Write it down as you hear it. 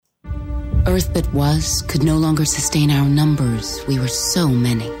Earth that was could no longer sustain our numbers. We were so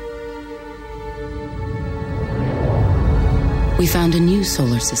many. We found a new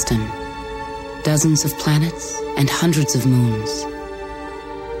solar system. Dozens of planets and hundreds of moons.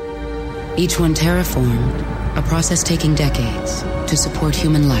 Each one terraformed, a process taking decades to support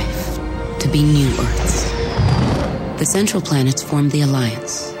human life, to be new Earths. The central planets formed the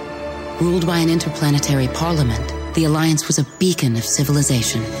Alliance. Ruled by an interplanetary parliament, the Alliance was a beacon of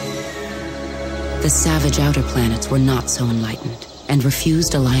civilization. The savage outer planets were not so enlightened and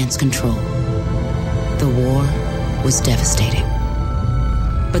refused Alliance control. The war was devastating.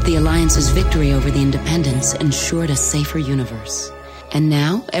 But the Alliance's victory over the Independents ensured a safer universe. And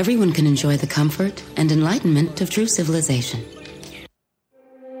now, everyone can enjoy the comfort and enlightenment of true civilization.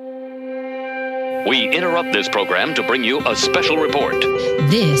 We interrupt this program to bring you a special report.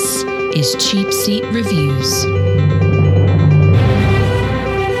 This is Cheap Seat Reviews.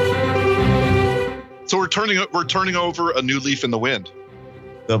 So we're turning over a new leaf in the wind.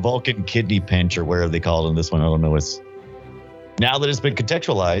 The Vulcan kidney pinch, or whatever they call it in this one, I don't know. Now that it's been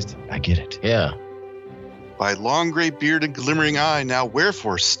contextualized, I get it. Yeah. By long gray beard and glimmering eye, now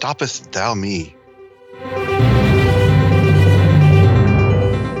wherefore stoppest thou me?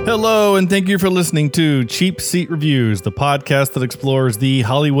 Hello, and thank you for listening to Cheap Seat Reviews, the podcast that explores the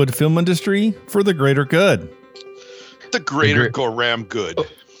Hollywood film industry for the greater good. The greater Goram good.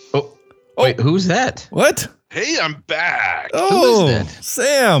 Wait, who's that? What? Hey, I'm back. Oh, Who is that?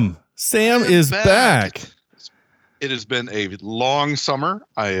 Sam. Sam is back. It has been a long summer.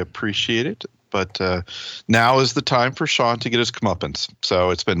 I appreciate it. But now is the time for Sean to get his comeuppance.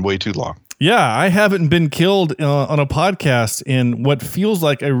 So it's been way too long. Yeah, I haven't been killed on a podcast in what feels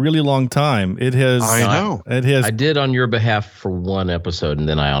like a really long time. It has. I know. It has. I did on your behalf for one episode, and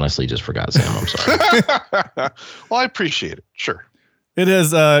then I honestly just forgot, Sam. I'm sorry. Well, I appreciate it. Sure. It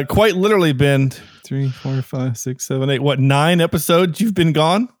has quite literally been 3, 4, 5, 6, 7, 8. What, 9 episodes you've been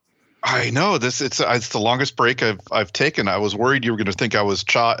gone? I know this. It's the longest break I've taken. I was worried you were going to think I was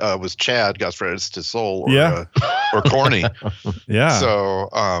Chad, God's rest his soul, or or corny. Yeah. So,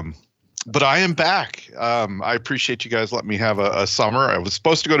 but I am back. I appreciate you guys letting me have a summer. I was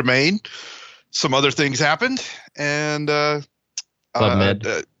supposed to go to Maine. Some other things happened, and Club Med.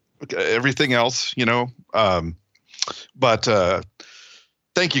 Everything else, but.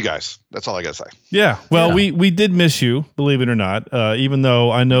 Thank you guys. That's all I got to say. Yeah. Well, we did miss you, believe it or not, even though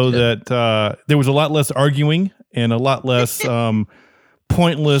I know that there was a lot less arguing and a lot less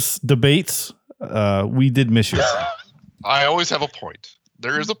pointless debates. We did miss you. I always have a point.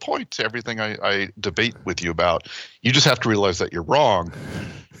 There is a point to everything I debate with you about. You just have to realize that you're wrong,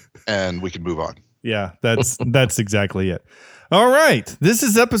 and we can move on. Yeah, that's exactly it. All right. This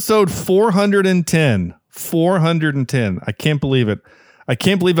is episode 410. 410. I can't believe it. I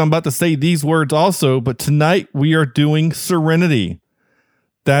can't believe I'm about to say these words also, but tonight we are doing Serenity.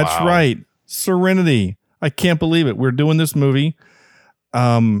 That's right. Serenity. I can't believe it. We're doing this movie.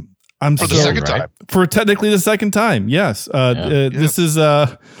 The second time. For technically the second time. Yes. This is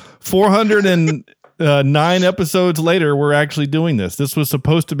 409 episodes later. We're actually doing this. This was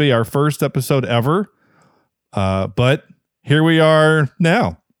supposed to be our first episode ever. But here we are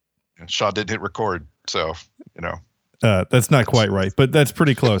now. Shaw didn't hit record. So, that's not quite right, but that's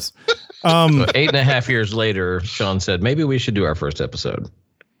pretty close. So 8.5 years later, Sean said, maybe we should do our first episode.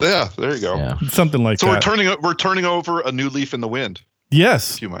 Yeah, there you go. Yeah. Something like that. So we're turning over a new leaf in the wind.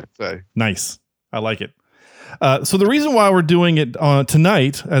 Yes. You might say. Nice. I like it. So the reason why we're doing it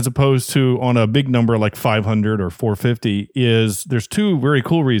tonight, as opposed to on a big number like 500 or 450, is there's two very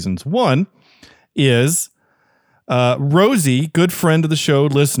cool reasons. One is Rosie, good friend of the show,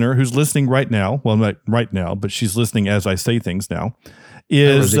 listener, who's listening right now. Well, not right now, but she's listening as I say things now.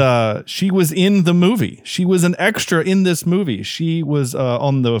 She was in the movie. She was an extra in this movie. She was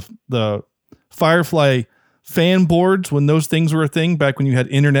on the Firefly fan boards when those things were a thing, back when you had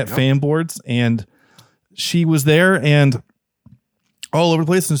internet fan boards, and she was there and all over the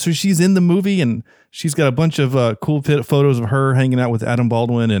place. And so she's in the movie, and she's got a bunch of cool photos of her hanging out with Adam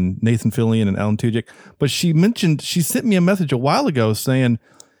Baldwin and Nathan Fillion and Alan Tudyk. But she sent me a message a while ago saying,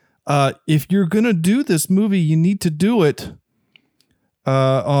 if you're going to do this movie, you need to do it.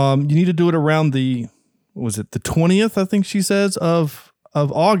 You need to do it around the 20th, I think she says, of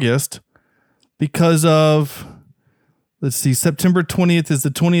August, because of, let's see, September 20th is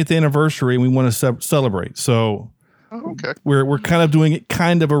the 20th anniversary, and we want to celebrate. So okay, we're kind of doing it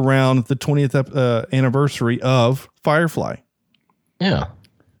kind of around the 20th anniversary of Firefly. Yeah.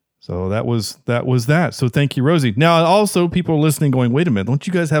 So that was that. So thank you, Rosie. Now, also, people are listening going, wait a minute, don't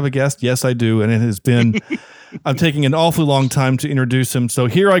you guys have a guest? Yes, I do. And it has been, I'm taking an awfully long time to introduce him. So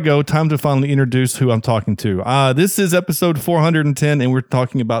here I go. Time to finally introduce who I'm talking to. This is episode 410, and we're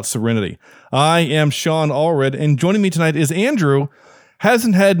talking about Serenity. I am Sean Allred, and joining me tonight is Andrew.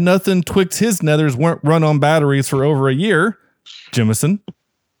 Hasn't had nothing twixt his nethers, weren't run on batteries for over a year. Jimison.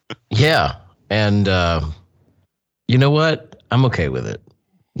 Yeah. And you know what? I'm okay with it.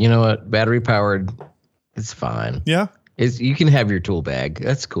 You know what? Battery powered, it's fine. Yeah. You can have your tool bag.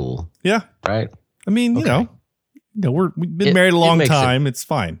 That's cool. Yeah. Right? I mean, Okay. we've been married a long makes time. It's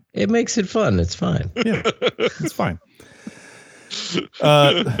fine. It makes it fun. It's fine. Yeah, it's fine.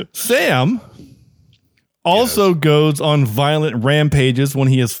 Sam also goes on violent rampages when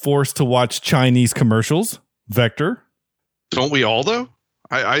he is forced to watch Chinese commercials. Vector. Don't we all though?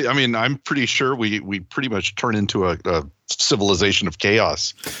 I mean, I'm pretty sure we pretty much turn into a civilization of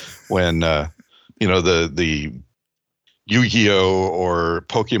chaos when the Yu-Gi-Oh or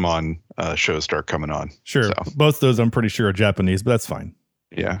Pokemon shows start coming on. Sure, so. Both those I'm pretty sure are Japanese, but that's fine.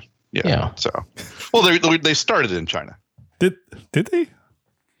 Yeah. Yeah. So, well, they started in China. Did they?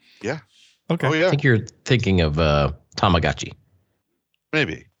 Yeah. Okay. Oh yeah. I think you're thinking of Tamagotchi.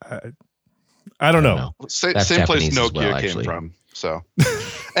 Maybe. I don't know. Same That's place Japanese as Nokia well, came actually. from. So,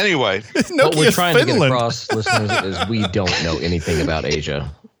 anyway, What we're Nokia's trying to get Finland. across, listeners, is we don't know anything about Asia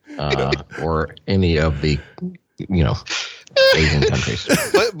or any of the, Asian countries.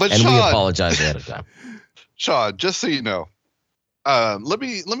 but And we Sean, apologize ahead of time. Sean, just so you know, let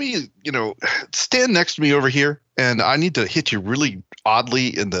me stand next to me over here, and I need to hit you really oddly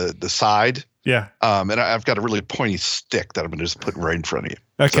in the side. Yeah. And I've got a really pointy stick that I'm going to just put right in front of you.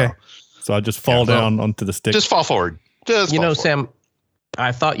 Okay. So I just fall down onto the stick. Just fall forward. Just fall forward. Sam,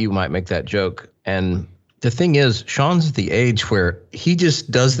 I thought you might make that joke. And the thing is, Sean's at the age where he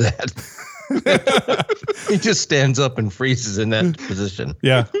just does that. He just stands up and freezes in that position.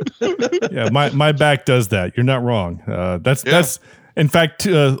 Yeah. Yeah. My back does that. You're not wrong. That's in fact,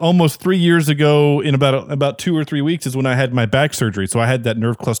 almost 3 years ago, in about 2 or 3 weeks, is when I had my back surgery. So I had that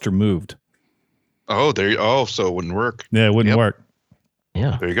nerve cluster moved. Oh, so it wouldn't work. Yeah, it wouldn't work.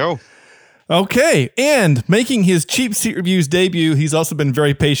 Yeah. There you go. Okay, and making his Cheap Seat Reviews debut, he's also been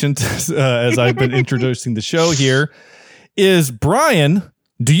very patient as I've been introducing the show here, is Brian.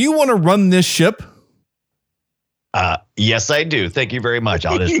 Do you want to run this ship? Yes, I do. Thank you very much.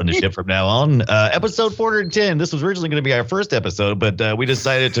 I'll just run the ship from now on. Episode 410. This was originally going to be our first episode, but we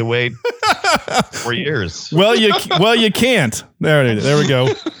decided to wait 4 years. Well, you can't. There we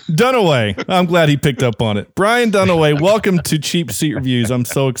go. Dunaway. I'm glad he picked up on it. Brian Dunaway, welcome to Cheap Seat Reviews. I'm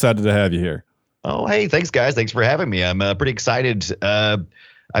so excited to have you here. Oh, hey, thanks, guys. Thanks for having me. I'm pretty excited.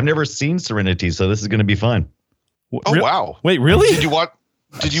 I've never seen Serenity, so this is going to be fun. Oh, wow. Wait, really?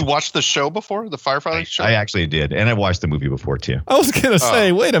 Did you watch the show before, the Firefighting show? I actually did, and I watched the movie before too. I was gonna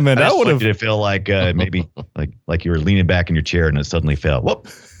say, wait a minute. I would have. Did it feel like maybe like you were leaning back in your chair and it suddenly fell? Whoop!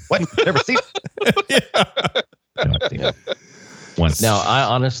 What? Never seen it? No, I've seen it once. Now, I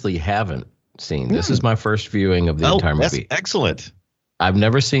honestly haven't seen. This is my first viewing of the entire that's movie. excellent. I've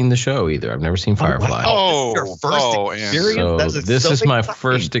never seen the show either. I've never seen Firefly. Oh, Your first experience? So That's this so is my exciting.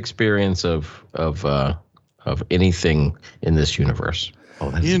 first experience of anything in this universe. Oh,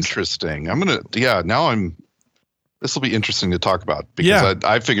 that's Interesting. This will be interesting to talk about because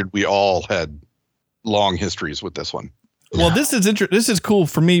I figured we all had long histories with this one. Well, this is cool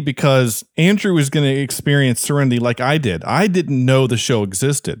for me because Andrew is going to experience Serenity like I did. I didn't know the show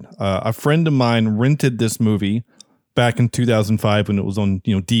existed. A friend of mine rented this movie back in 2005 when it was on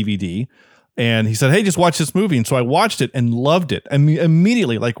DVD, and he said, "Hey, just watch this movie." And so I watched it and loved it. I mean,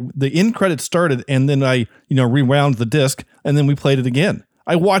 immediately, like the end credits started, and then I rewound the disc, and then we played it again.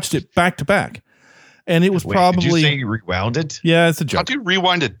 I watched it back to back, and it was probably. Did you say you rewound it? Yeah, it's a joke. How do you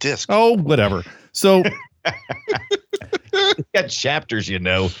rewind a disc? Oh, whatever. So. You got chapters,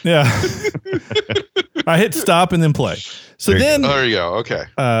 Yeah. I hit stop and then play. So then There you go. Okay.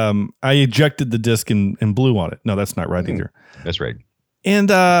 I ejected the disc and blew on it. No, that's not right either. That's right. And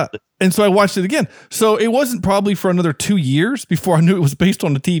so I watched it again. So it wasn't probably for another 2 years before I knew it was based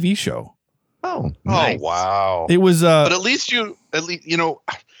on a TV show. Oh, nice. Oh, wow. It was But at least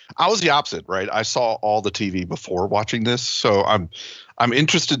I was the opposite, right? I saw all the TV before watching this, so I'm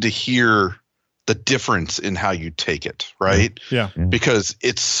interested to hear the difference in how you take it, right? Yeah. Because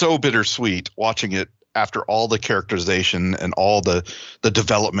it's so bittersweet watching it after all the characterization and all the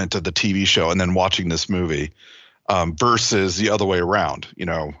development of the TV show and then watching this movie versus the other way around,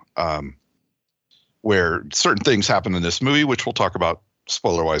 where certain things happen in this movie, which we'll talk about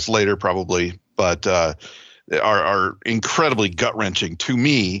spoiler-wise later probably, but are incredibly gut-wrenching to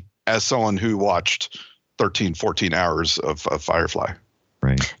me as someone who watched 13, 14 hours of Firefly.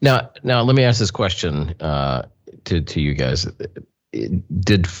 Right. Now let me ask this question to you guys.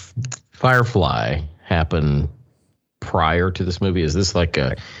 Did Firefly happen prior to this movie? Is this like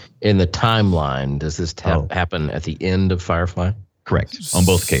in the timeline? Does this happen at the end of Firefly? Correct. On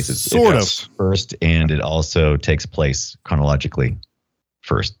both cases. Sort of. First, and it also takes place chronologically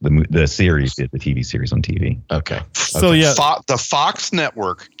first. The series, the TV series on TV. Okay. So yeah, The Fox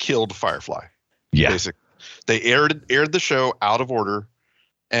network killed Firefly. Yeah. Basically, they aired the show out of order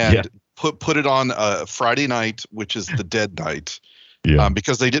and put it on Friday night, which is the dead night,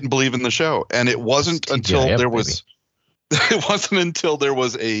 because they didn't believe in the show. And it wasn't until there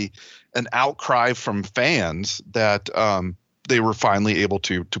was an outcry from fans that they were finally able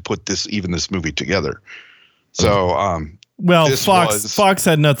to put this movie together. So well, Fox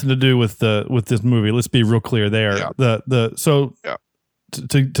had nothing to do with this movie. Let's be real clear there. Yeah.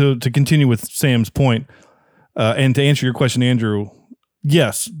 To continue with Sam's point, and to answer your question, Andrew,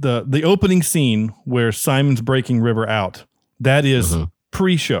 yes, the opening scene where Simon's breaking River out, that is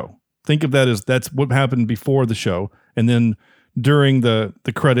pre-show. Think of that as that's what happened before the show, and then during the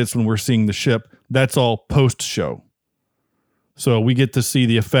credits when we're seeing the ship, that's all post-show. So we get to see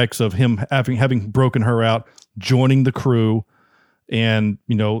the effects of him having broken her out, joining the crew, and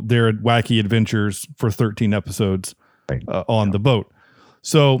their wacky adventures for 13 episodes on the boat.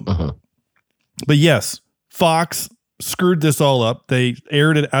 So, but yes, Fox screwed this all up. They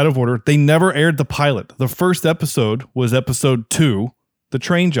aired it out of order. They never aired the pilot. The first episode was episode 2, the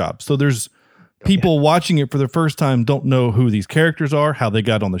train job. So there's people watching it for the first time don't know who these characters are, how they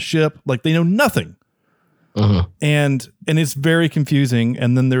got on the ship. Like they know nothing. And it's very confusing.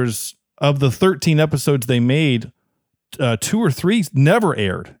 And then there's, of the 13 episodes they made, 2 or 3 never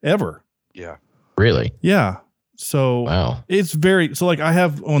aired ever. Yeah. Really? Yeah. So wow. It's very, so like I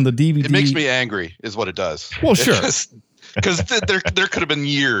have on the DVD. It makes me angry is what it does. Well, sure. Because there could have been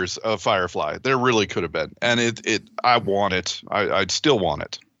years of Firefly. There really could have been. And I want it. I'd still want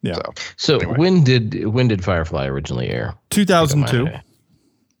it. Yeah. So anyway. When did Firefly originally air? 2002.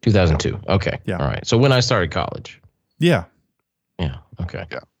 2002. Okay. Yeah. All right. So when I started college. Yeah. Yeah. Okay.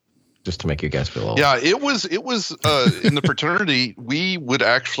 Yeah. Just to make you guys feel old. Yeah, it was in the fraternity, we would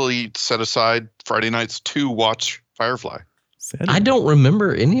actually set aside Friday nights to watch Firefly. I don't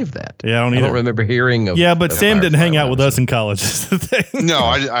remember any of that. Yeah, I don't remember hearing of. Yeah, but Sam didn't hang out with us in in college. Is the thing. No,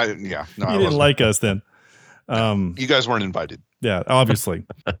 I didn't like us then. You guys weren't invited. Yeah, obviously.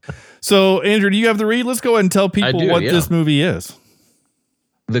 So, Andrew, do you have the read? Let's go ahead and tell people what this movie is.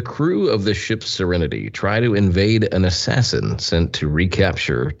 The crew of the ship Serenity try to invade an assassin sent to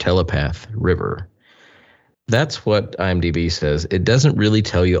recapture Telepath River. That's what IMDb says. It doesn't really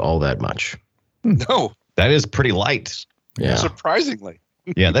tell you all that much. No. That is pretty light. Yeah. Surprisingly.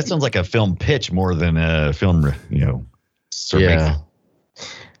 Yeah, that sounds like a film pitch more than a film, Yeah.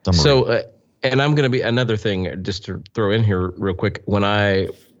 So, and I'm going to be another thing just to throw in here real quick.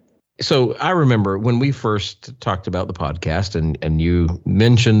 So I remember when we first talked about the podcast and you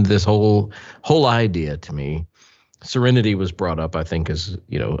mentioned this whole idea to me, Serenity was brought up, I think, as,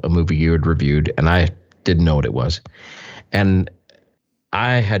 a movie you had reviewed, and I didn't know what it was. And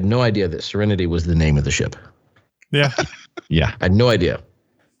I had no idea that Serenity was the name of the ship. Yeah. Yeah. I had no idea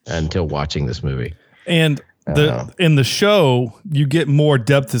until watching this movie. And in the show, you get more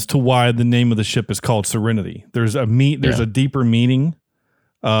depth as to why the name of the ship is called Serenity. There's a deeper meaning.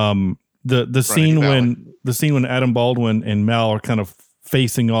 The scene when Adam Baldwin and Mal are kind of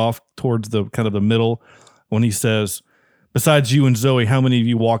facing off towards the kind of the middle, when he says, "Besides you and Zoe, how many of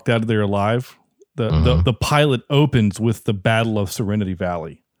you walked out of there alive?" The pilot opens with the Battle of Serenity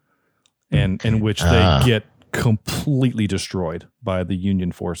Valley, and in which they get completely destroyed by the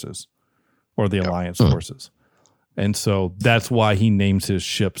Union forces or the Alliance forces. And so that's why he names his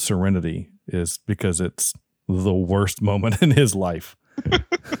ship Serenity, is because it's the worst moment in his life.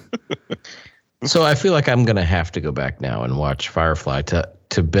 So I feel like I'm going to have to go back now and watch Firefly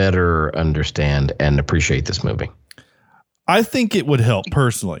to better understand and appreciate this movie. I think it would help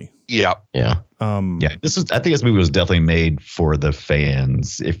personally. Yeah. Yeah. I think this movie was definitely made for the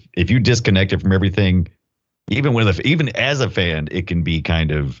fans. If you disconnect it from everything, even as a fan, it can be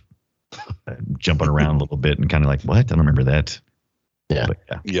kind of jumping around a little bit and kind of like, what? I don't remember that. Yeah.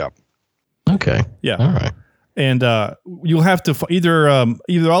 But, Yeah. Okay. Yeah. All right. And you'll have to either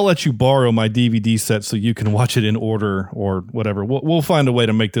I'll let you borrow my DVD set so you can watch it in order or whatever. We'll find a way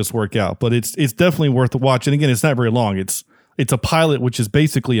to make this work out. But it's definitely worth a watch. And again, it's not very long. It's a pilot, which is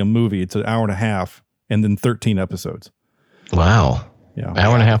basically a movie. It's an hour and a half, and then 13 episodes. Wow. Yeah.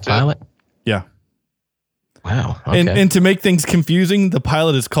 Hour and a half pilot. Yeah. Wow. Okay. And to make things confusing, the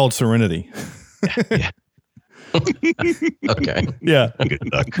pilot is called Serenity. Yeah. Okay. Yeah.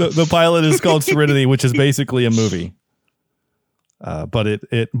 Good luck. The pilot is called Serenity, which is basically a movie. But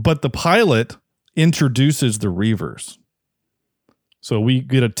the pilot introduces the Reavers. So we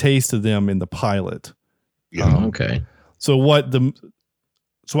get a taste of them in the pilot. Oh, okay. So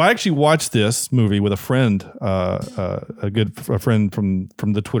I actually watched this movie with a friend, a friend from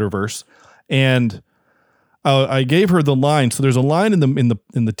the Twitterverse, and I gave her the line. So there's a line in the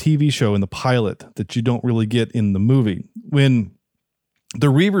TV show in the pilot that you don't really get in the movie. When the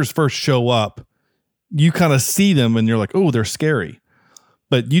Reavers first show up, you kind of see them and you're like, oh, they're scary.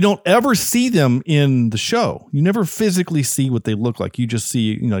 But you don't ever see them in the show. You never physically see what they look like. You just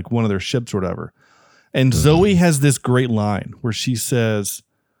see, like one of their ships or whatever. And Zoe has this great line where she says,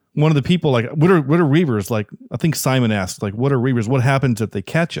 one of the people, like, what are Reavers? Like, I think Simon asked, like, what are Reavers? What happens if they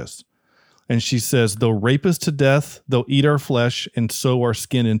catch us? And she says, they'll rape us to death, they'll eat our flesh, and sew our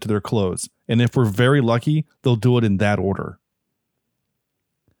skin into their clothes. And if we're very lucky, they'll do it in that order.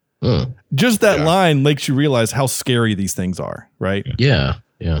 Just that line makes you realize how scary these things are, right? Yeah.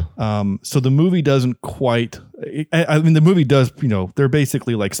 Yeah. So the movie doesn't quite, I mean, the movie does, they're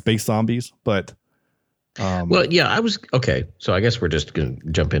basically like space zombies, but. Well, yeah, okay. So I guess we're just going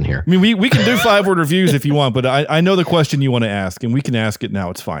to jump in here. I mean, we can do 5-word reviews if you want, but I know the question you want to ask, and we can ask it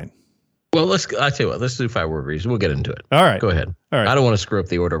now. It's fine. Well, I tell you what, let's do 5-word reviews. We'll get into it. All right. Go ahead. All right. I don't want to screw up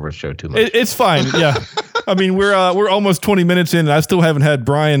the order of our show too much. It's fine. Yeah. I mean, we're almost 20 minutes in, and I still haven't had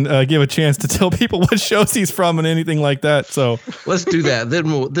Brian give a chance to tell people what shows he's from and anything like that. So let's do that.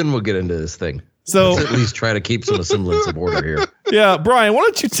 Then we'll get into this thing. So let's at least try to keep some semblance of order here. Yeah, Brian, why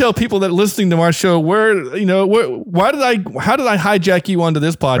don't you tell people that are listening to our show how did I hijack you onto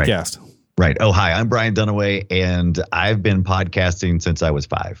this podcast? Right. Oh, hi, I'm Brian Dunaway, and I've been podcasting since I was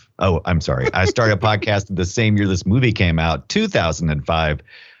 5. Oh, I'm sorry. I started podcasting the same year this movie came out, 2005,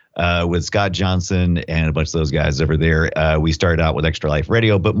 with Scott Johnson and a bunch of those guys over there. We started out with Extra Life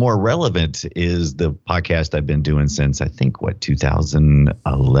Radio, but more relevant is the podcast I've been doing since, I think,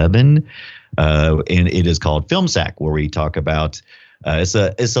 2011. And it is called Film Sack, where we talk about it's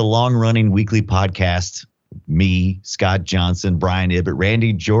a long running weekly podcast. Me, Scott Johnson, Brian Ibbott,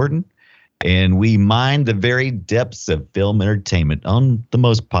 Randy Jordan, and we mine the very depths of film entertainment on the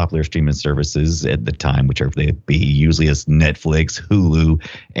most popular streaming services at the time, whichever they be. Usually it's Netflix, Hulu,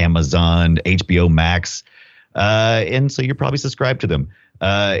 Amazon, HBO Max, and so you're probably subscribed to them.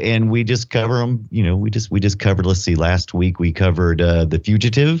 And we just cover them. We just covered. Let's see. Last week we covered The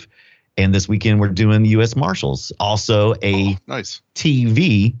Fugitive. And this weekend we're doing the U.S. Marshals, also a nice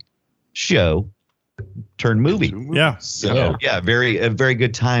TV show turned movie. Yeah. So a very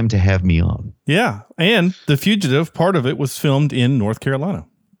good time to have me on. Yeah, and The Fugitive, part of it was filmed in North Carolina.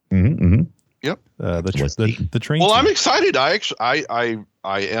 Mm-hmm. Yep. The train. Well, scene. I'm excited. I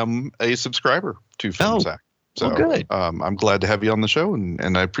am a subscriber to Film Sack. So good. I'm glad to have you on the show,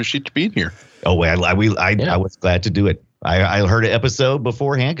 and I appreciate you being here. Oh, I was glad to do it. I heard an episode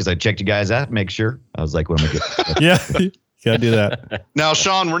beforehand because I checked you guys out to make sure. I was like, what am I getting? Yeah, you gotta do that. Now,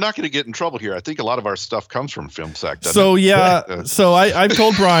 Sean, we're not going to get in trouble here. I think a lot of our stuff comes from Film Sack. So so I've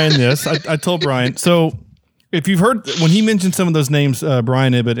told Brian this. I told Brian. So if you've heard when he mentioned some of those names,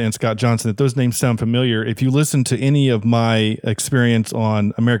 Brian Ibbott and Scott Johnson, that those names sound familiar. If you listen to any of my experience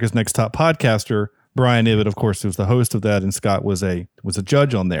on America's Next Top Podcaster, Brian Ibbott, of course, was the host of that, and Scott was a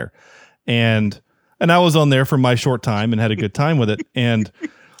judge on there, and I was on there for my short time and had a good time with it. And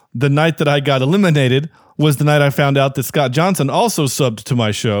the night that I got eliminated was the night I found out that Scott Johnson also subbed to my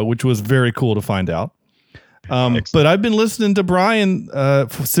show, which was very cool to find out. But I've been listening to Brian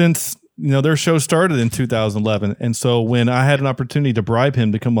since their show started in 2011, and so when I had an opportunity to bribe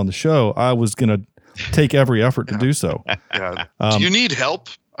him to come on the show, I was going to take every effort to do so. Yeah. Do you need help?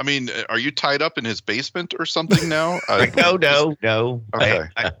 I mean, are you tied up in his basement or something now? No. Okay.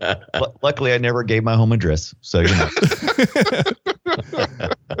 Luckily, I never gave my home address, so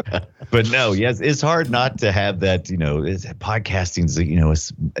But no, yes, it's hard not to have that. Podcasting's.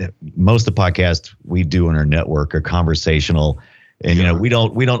 Most of the podcasts we do on our network are conversational, and we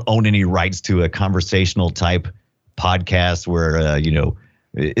don't own any rights to a conversational type podcast where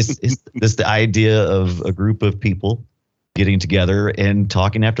it's the idea of a group of people getting together and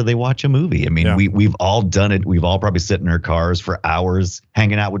talking after they watch a movie. I mean, we've all done it. We've all probably sit in our cars for hours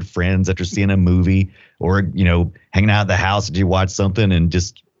hanging out with friends after seeing a movie, or hanging out at the house as you watch something and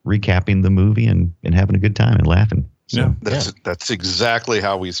just recapping the movie and having a good time and laughing. So, that's exactly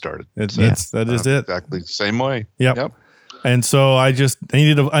how we started. That is it. Exactly the same way. Yep. And so I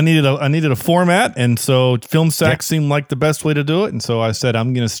needed a format, and so Film Sack seemed like the best way to do it. And so I said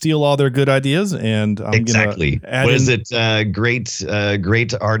I'm going to steal all their good ideas, and I'm exactly. going to add what is it?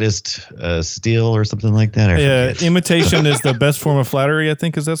 Great artist steal or something like that. Yeah, imitation is the best form of flattery. I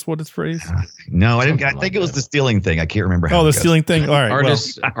think that's what it's phrased. No, I didn't. I think it was the stealing thing. I can't remember. How the stealing thing. All right.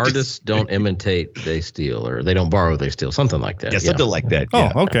 Artists don't imitate; they steal, or they don't borrow; they steal. Something like that. Yeah, something like that.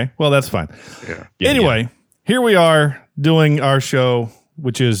 Yeah. Oh, okay. Well, that's fine. Yeah. Anyway, here we are doing our show,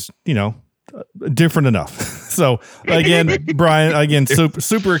 which is, different enough. So again, Brian,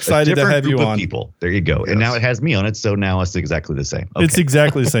 super excited to have you on. People. There you go. Yes. And now it has me on it. So now it's exactly the same. Okay. It's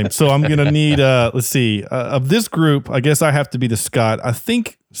exactly the same. So I'm going to need, let's see, of this group, I guess I have to be the Scott. I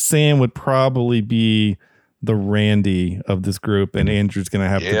think Sam would probably be the Randy of this group, and Andrew's going to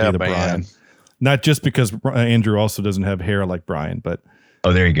have to be the Brian. Not just because Andrew also doesn't have hair like Brian, but.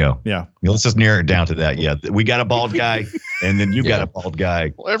 Oh, there you go. Yeah. Let's just narrow it down to that. Yeah. We got a bald guy, and then you got a bald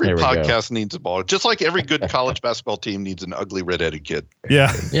guy. Well, every podcast needs a bald. Just like every good college basketball team needs an ugly redheaded kid.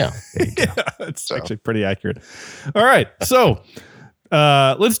 Yeah. Yeah. It's actually pretty accurate. All right. So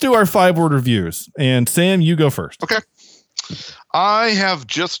let's do our 5-word reviews. And Sam, you go first. Okay. I have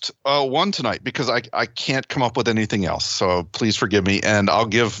just one tonight because I can't come up with anything else. So please forgive me. And I'll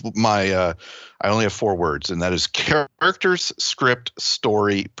give my I only have 4 words, and that is characters, script,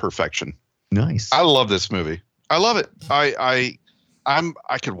 story, perfection. Nice. I love this movie. I love it. I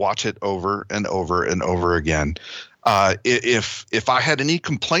could watch it over and over and over again. If I had any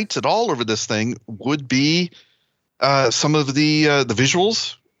complaints at all over this thing, would be some of the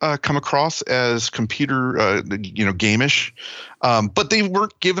visuals come across as computer gamish, but they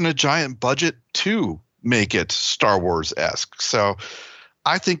weren't given a giant budget to make it Star Wars-esque. So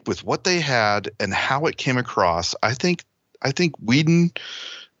I think with what they had and how it came across, I think Whedon,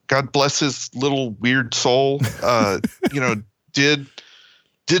 God bless his little weird soul, did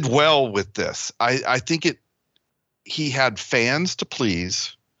well with this. I think he had fans to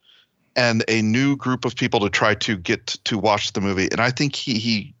please and a new group of people to try to get to watch the movie. And I think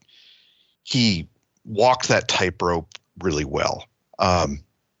he walked that tightrope really well.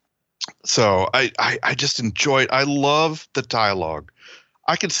 So I just enjoyed, I love the dialogue.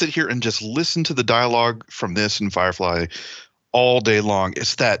 I could sit here and just listen to the dialogue from this and Firefly all day long.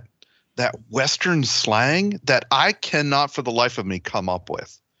 It's that Western slang that I cannot for the life of me come up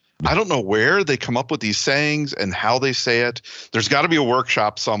with. I don't know where they come up with these sayings and how they say it. There's got to be a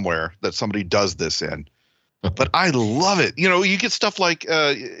workshop somewhere that somebody does this in. But I love it. You get stuff like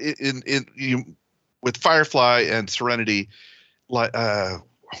with Firefly and Serenity, like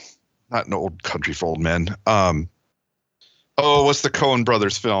not an Old Country for Old Men. What's the Coen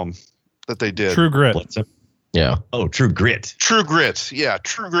Brothers film that they did? True Grit. Yeah. Oh, True Grit. True Grit. Yeah,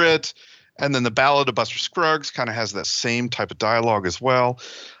 True Grit. And then the Ballad of Buster Scruggs kind of has that same type of dialogue as well.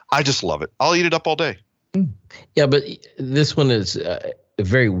 I just love it. I'll eat it up all day. Yeah, but this one is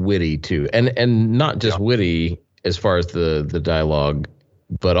very witty too, and not just witty as far as the dialogue,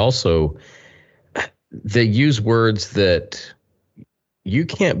 but also they use words that you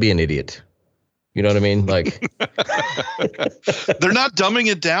can't be an idiot. You know what I mean? Like they're not dumbing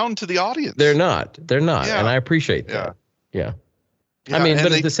it down to the audience. They're not, yeah. And I appreciate that. Yeah. I mean,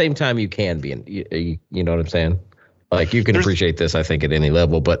 but at the same time, you can be, you know what I'm saying? Like you can appreciate this, I think, at any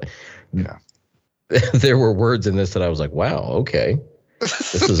level. But there were words in this that I was like, wow, okay,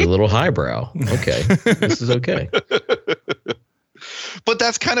 this is a little highbrow. Okay, this is okay. But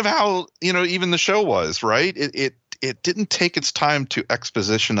that's kind of how even the show was, right? It didn't take its time to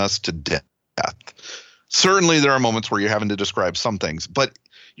exposition us to death. Certainly, there are moments where you're having to describe some things, but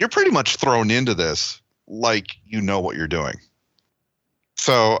you're pretty much thrown into this like you know what you're doing.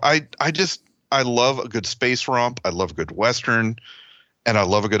 So I love a good space romp. I love a good Western, and I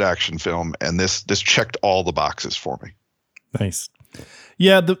love a good action film. And this checked all the boxes for me. Nice.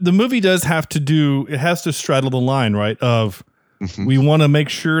 Yeah, the movie does have to straddle the line, right? Of we want to make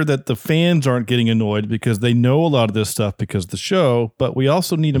sure that the fans aren't getting annoyed because they know a lot of this stuff because of the show, but we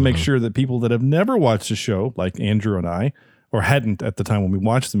also need to make sure that people that have never watched the show, like Andrew and I, or hadn't at the time when we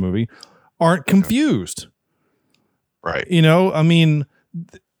watched the movie, aren't confused. Right. I mean,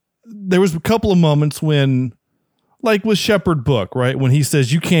 there was a couple of moments when, like with Shepherd Book, right? When he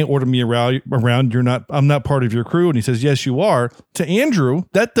says, you can't order me around, I'm not part of your crew. And he says, yes, you are. To Andrew,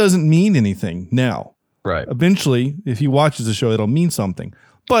 that doesn't mean anything now. Right. Eventually, if he watches the show, it'll mean something.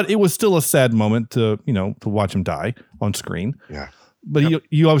 But it was still a sad moment to watch him die on screen. Yeah. But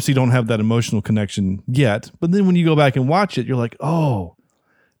you obviously don't have that emotional connection yet. But then when you go back and watch it, you're like, oh,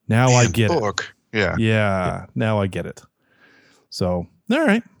 now I get it. Yeah. Yeah. Now I get it. So, all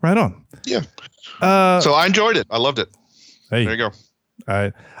right. Right on. Yeah. So I enjoyed it. I loved it. Hey, There you go.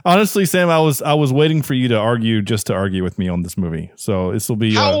 Honestly, Sam, I was waiting for you to argue just to argue with me on this movie. So this will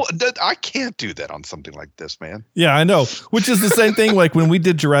be I can't do that on something like this, man. Yeah, I know. Which is the same thing like when we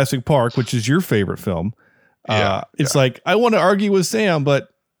did Jurassic Park, which is your favorite film. It's like I want to argue with Sam, but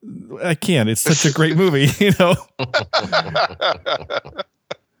I can't. It's such a great movie, you know.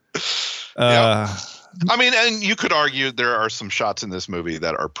 I mean, and you could argue there are some shots in this movie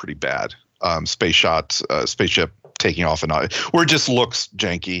that are pretty bad. Space shots, spaceship taking off and out, where it just looks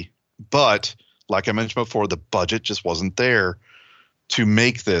janky. But like I mentioned before, the budget just wasn't there to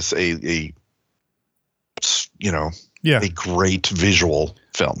make this a great visual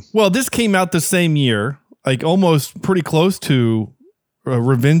film. Well, this came out the same year, like almost pretty close to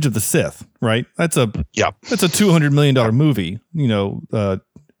Revenge of the Sith, right? That's a $200 million movie, you know,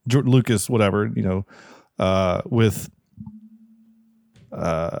 Lucas, whatever, you know, with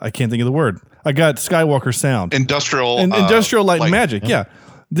I can't think of the word. I got Skywalker sound. Industrial Light and Magic. Yeah.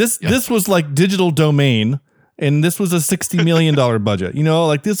 This was like Digital Domain, and this was a $60 million budget. You know,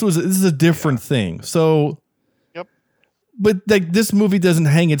 like this is a different thing. So, but like this movie doesn't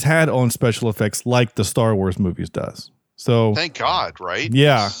hang its hat on special effects like the Star Wars movies does. So thank God, right?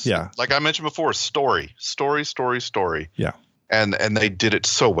 Yeah. Like I mentioned before, story. Yeah. And they did it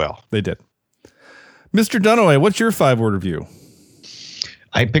so well. They did. Mr. Dunaway, what's your 5-word review?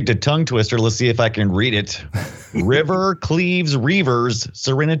 I picked a tongue twister. Let's see if I can read it. River Cleaves Reavers,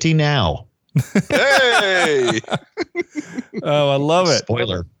 Serenity Now. Hey! Oh, I love it.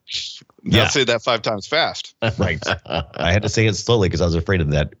 Spoiler. Now say that 5 times fast. Right. I had to say it slowly because I was afraid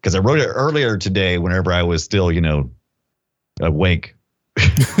of that. Because I wrote it earlier today whenever I was still, you know, awake.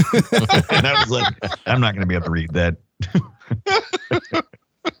 And I was like, I'm not going to be able to read that.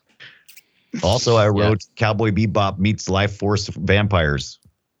 Also, I wrote Cowboy Bebop meets Life Force Vampires.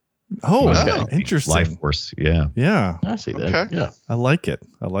 Oh, wow. Interesting. Life Force, yeah. Yeah. I see that. Okay. Yeah. I like it.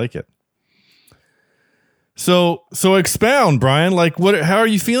 So expound, Brian. Like, how are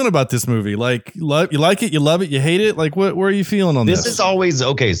you feeling about this movie? Like, you like it, you love it, you hate it? Like, where are you feeling on this? This is always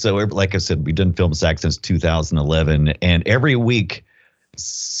okay. So, like I said, we've done Film Sack since 2011, and every week,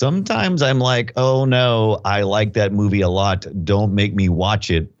 sometimes I'm like, oh no, I like that movie a lot. Don't make me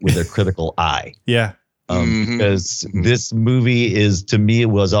watch it with a critical eye. Yeah. Because this movie is, to me, it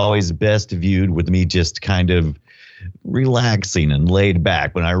was always best viewed with me just kind of relaxing and laid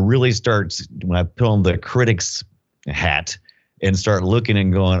back. When I put on the critic's hat and start looking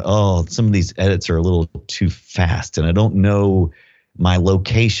and going, oh, some of these edits are a little too fast. And I don't know my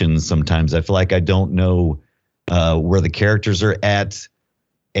locations sometimes. I feel like I don't know where the characters are at.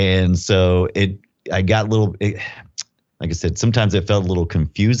 And so like I said, sometimes it felt a little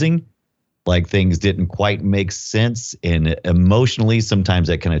confusing, like things didn't quite make sense. And emotionally, sometimes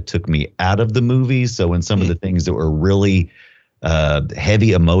that kind of took me out of the movie. So when some of the things that were really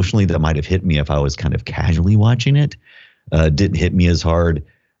heavy emotionally that might have hit me if I was kind of casually watching it, didn't hit me as hard.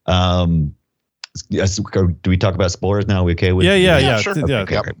 Do we talk about spoilers now? Are we okay with? Yeah. Sure. Yeah.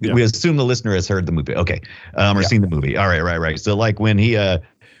 Okay. We assume the listener has heard the movie. Okay. Or seen the movie. All right. Right. So like when he,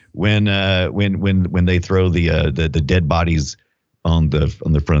 when they throw the dead bodies on the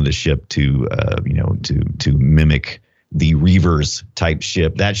front of the ship to mimic the Reavers type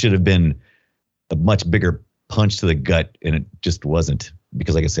ship, that should have been a much bigger punch to the gut, and it just wasn't,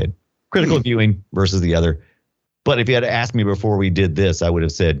 because like I said, critical viewing versus the other. But if you had asked me before we did this, I would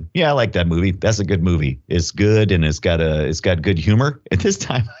have said, yeah, I like that movie. That's a good movie. It's good, and it's got good humor. And this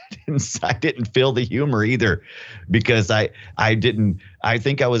time I didn't feel the humor either, because I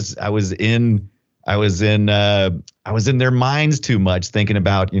think I was in their minds too much, thinking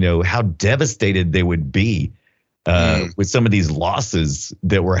about, how devastated they would be with some of these losses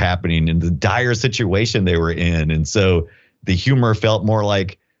that were happening and the dire situation they were in. And so the humor felt more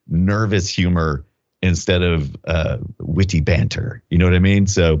like nervous humor instead of witty banter. You know what I mean?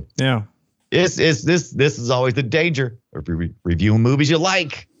 So yeah, this is always the danger of reviewing movies you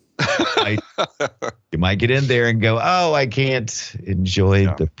like. You might get in there and go, oh, I can't enjoy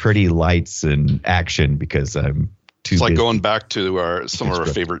the pretty lights and action because I'm too It's like busy. going back to some of our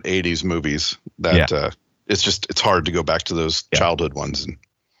favorite 80s movies that it's hard to go back to those childhood ones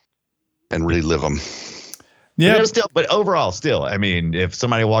and relive them. Yeah. But overall, I mean, if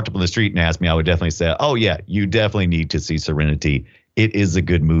somebody walked up on the street and asked me, I would definitely say, oh, yeah, you definitely need to see Serenity. It is a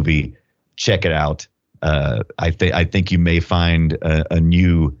good movie. Check it out. I think you may find a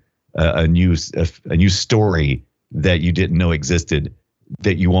new story that you didn't know existed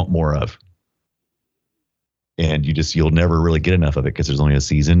that you want more of. And you'll never really get enough of it because there's only a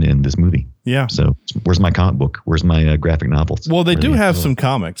season in this movie. Yeah. So where's my comic book? Where's my graphic novels? Well, they do have some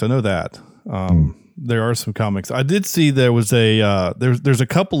comics. I know that. there are some comics. I did see there was a there's a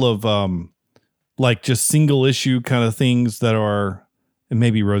couple of like just single issue kind of things that are, and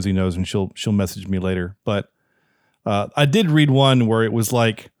maybe Rosie knows and she'll message me later, but I did read one where it was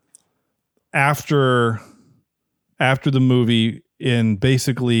like after the movie, and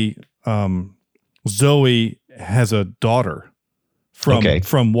basically Zoe has a daughter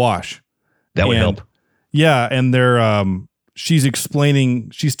from Wash. That would help. Yeah, and they're she's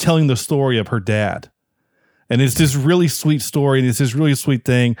telling the story of her dad. And it's this really sweet story, and it's this really sweet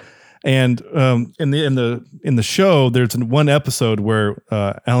thing. And in the show, there's one episode where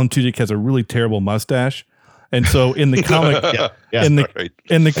Alan Tudyk has a really terrible mustache. And so in the comic, in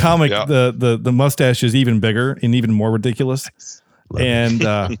the comic, the mustache is even bigger and even more ridiculous. And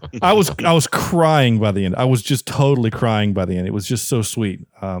I was crying by the end. I was just totally crying by the end. It was just so sweet.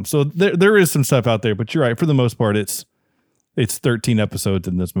 So there is some stuff out there, but you're right. For the most part, it's 13 episodes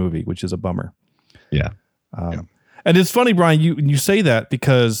in this movie, which is a bummer. Yeah. And it's funny, Brian, you say that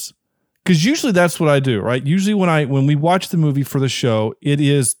because usually that's what I do, right? Usually when we watch the movie for the show, it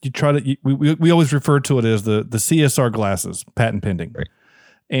is we always refer to it as the CSR glasses, patent pending, right.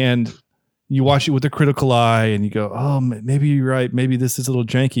 And you watch it with a critical eye, and you go, oh, maybe you're right, maybe this is a little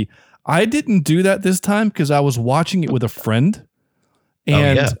janky. I didn't do that this time because I was watching it with a friend,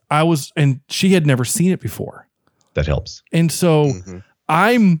 and and she had never seen it before. That helps. And so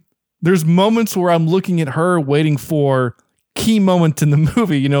there's moments where I'm looking at her, waiting for key moments in the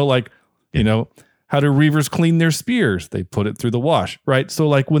movie, you know, how do Reavers clean their spears? They put it through the wash, right? So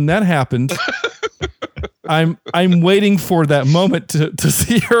like when that happens, I'm waiting for that moment to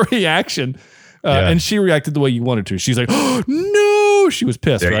see her reaction. And she reacted the way you wanted to. She's like, oh, no, she was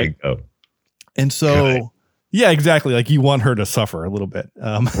pissed, there right? You go. And so, yeah, exactly. Like you want her to suffer a little bit.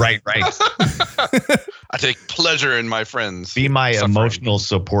 Right. I take pleasure in my friends. Be my emotional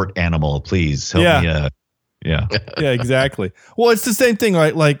support animal, please. Help me. Yeah, exactly. Well, it's the same thing,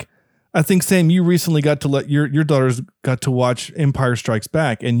 right? Like, I think, Sam, you recently got to let your daughters got to watch Empire Strikes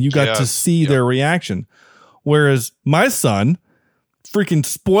Back, and you got to see their reaction. Whereas my son freaking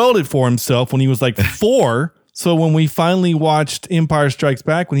spoiled it for himself when he was like 4. So when we finally watched Empire Strikes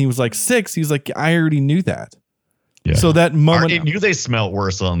Back when he was like 6, he was like, I already knew that. Yeah. So that moment, I knew they smelled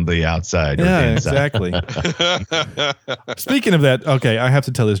worse on the outside. Yeah, exactly. Speaking of that, okay, I have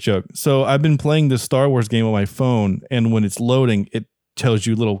to tell this joke. So I've been playing this Star Wars game on my phone, and when it's loading, it tells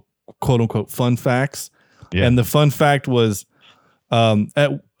you little quote unquote fun facts. Yeah. And the fun fact was,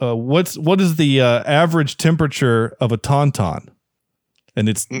 what is the average temperature of a tauntaun? And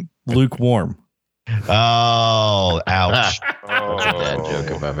it's lukewarm. Oh, ouch. That's a bad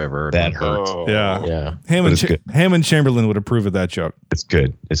joke if I've ever heard that. Hurts. Yeah. Hammond Chamberlain would approve of that joke. It's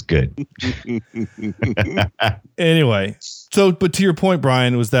good. Anyway, but to your point,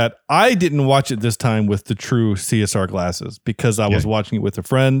 Brian, was that I didn't watch it this time with the true CSR glasses because I was watching it with a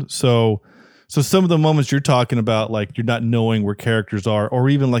friend. So some of the moments you're talking about, like you're not knowing where characters are, or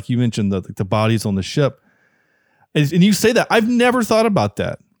even like you mentioned the bodies on the ship, and you say that I've never thought about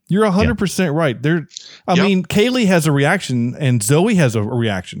that. You're 100% right. I mean, Kaylee has a reaction and Zoe has a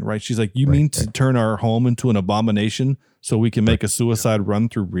reaction, right? She's like, you mean to turn our home into an abomination so we can make a suicide run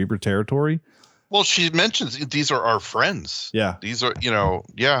through Reaver territory? Well, she mentions these are our friends. Yeah. These are,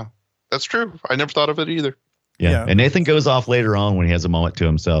 that's true. I never thought of it either. Yeah. And Nathan goes off later on when he has a moment to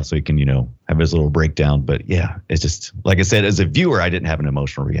himself so he can, have his little breakdown. But yeah, it's just, like I said, as a viewer, I didn't have an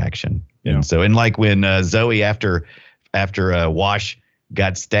emotional reaction. Yeah. And so, like when Zoe, after Wash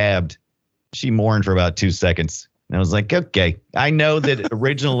got stabbed, she mourned for about 2 seconds. And I was like, okay, I know that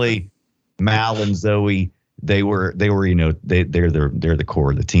originally Mal and Zoe, they're the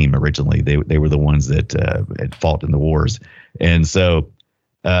core of the team originally. They were the ones that had fought in the wars. And so,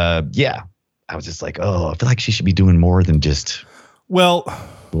 I was just like, I feel like she should be doing more than just a little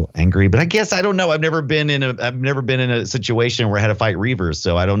angry. But I guess I don't know. I've never been in a situation where I had to fight Reavers,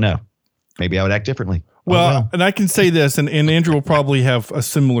 so I don't know. Maybe I would act differently. Well, and I can say this, and Andrew will probably have a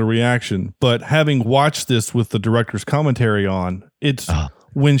similar reaction, but having watched this with the director's commentary on, it's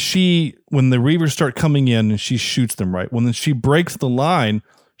when the Reavers start coming in and she shoots them, right? When she breaks the line,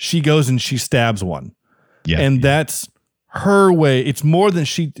 she goes and she stabs one. Yeah. And that's her way. It's more than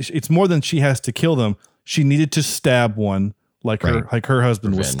she has to kill them. She needed to stab one like her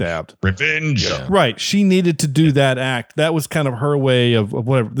husband was stabbed. Revenge. Yeah. Right. She needed to do that act. That was kind of her way of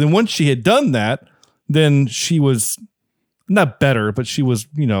whatever. Then once she had done that, then she was not better, but she was,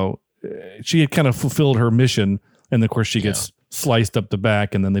 she had kind of fulfilled her mission. And of course she gets sliced up the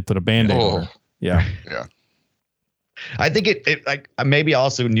back and then they put a Band-Aid on her. Yeah. Yeah. I think it like maybe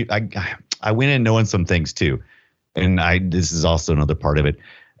also knew, I went in knowing some things too. And this is also another part of it.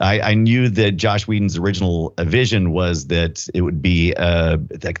 I knew that Josh Whedon's original vision was that it would be, I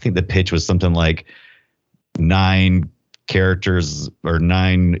think the pitch was something like 9 characters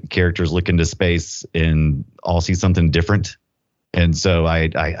look into space and all see something different. And so I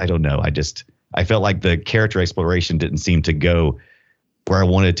don't know. I felt like the character exploration didn't seem to go where I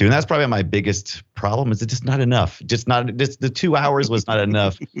wanted to. And that's probably my biggest problem, is it's just not enough. The 2 hours was not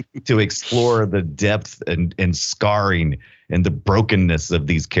enough to explore the depth and scarring and the brokenness of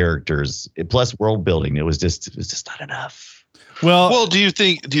these characters, plus world building. It was just not enough. Well, do you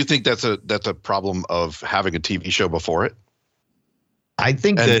think that's a problem of having a TV show before it? I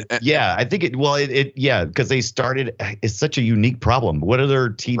think because they started. It's such a unique problem. What other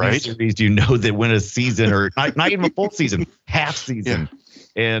TV series do you know that win a season, or not even a full season, half season,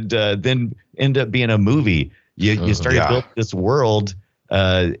 and then end up being a movie? You started building this world,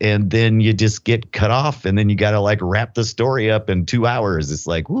 and then you just get cut off, and then you got to like wrap the story up in 2 hours. It's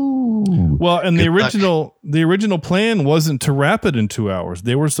like, woo. Well, and the original plan wasn't to wrap it in 2 hours.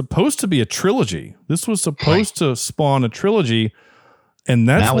 They were supposed to be a trilogy. This was supposed to spawn a trilogy. And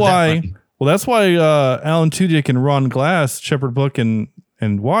that's why Alan Tudyk and Ron Glass, Shepard Book and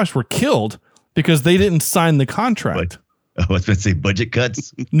Wash were killed, because they didn't sign the contract. I was going to say budget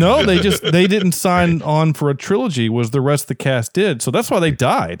cuts. No, they didn't sign on for a trilogy, was the rest of the cast did. So that's why they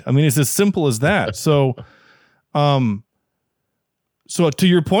died. I mean, it's as simple as that. So, so to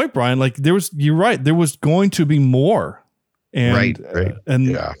your point, Brian, like you're right. There was going to be more. And, right.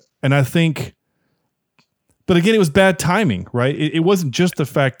 And I think, but again, it was bad timing, right? It wasn't just the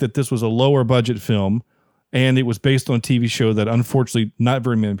fact that this was a lower budget film and it was based on a TV show that unfortunately not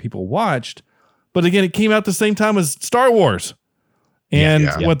very many people watched. But again, it came out the same time as Star Wars. And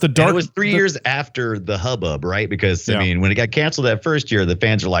what the dark, and it was 3 years after the hubbub, right? Because I mean, when it got canceled that first year, the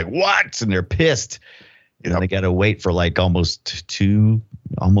fans are like, "What?" and they're pissed. And they got to wait for like almost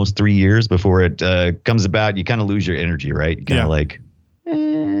 3 years before it comes about. You kind of lose your energy, right? You kind of like,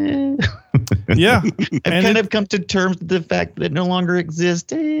 yeah. I've kind of come to terms with the fact that it no longer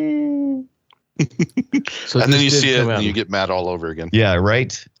exists. So and then you see it and you get mad all over again. Yeah,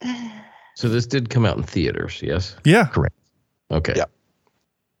 right. So this did come out in theaters, yes? Yeah. Correct. Okay. Yeah.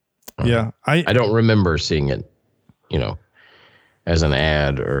 Yeah. I don't remember seeing it, as an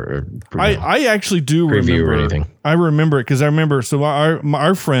ad or I actually do preview remember or anything. I remember it because I remember. So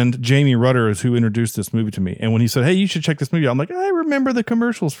our friend Jamie Rutter is who introduced this movie to me, and when he said, "Hey, you should check this movie," I'm like, I remember the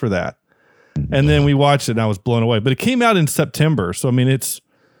commercials for that. And then we watched it, and I was blown away. But it came out in September, so I mean, it's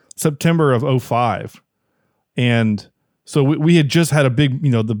September of 2005, and so we had just had a big,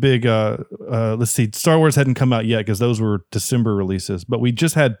 let's see, Star Wars hadn't come out yet because those were December releases, but we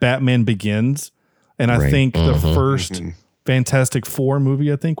just had Batman Begins, and I think the first Fantastic Four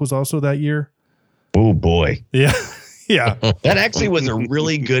movie, I think, was also that year. Oh boy. Yeah. Yeah. That actually was a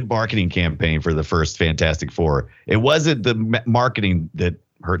really good marketing campaign for the first Fantastic Four. It wasn't the marketing that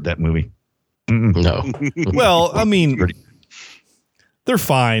hurt that movie. No. Well, I mean, they're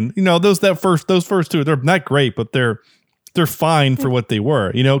fine. Those first two, they're not great, but they're fine for what they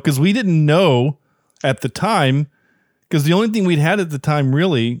were, because we didn't know at the time, because the only thing we'd had at the time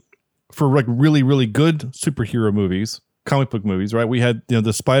really for like really, really good superhero movies, comic book movies, right? We had,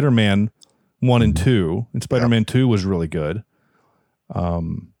 the Spider-Man 1 and 2, and Spider-Man 2 was really good.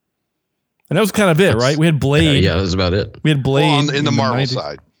 And that was kind of it, right? We had Blade. Yeah, that was about it. We had Blade in the Marvel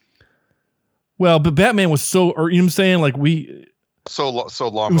side. Well, but Batman was so, or you know what I'm saying? Like so long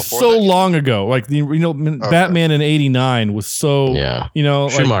it was before so that. long ago. Like Batman in '89 was so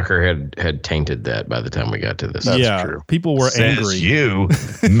Schumacher had tainted that by the time we got to this. That's true. People were angry. You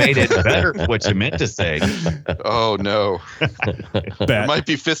made it better. What you meant to say? Oh no, there might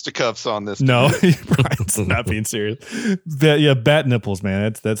be fisticuffs on this. No, Brian's not being serious. Bat nipples,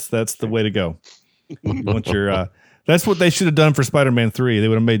 man. That's the way to go. Once you're that's what they should have done for Spider-Man 3. They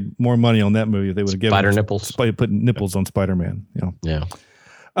would have made more money on that movie. They would have given Spider nipples. Put nipples on Spider-Man.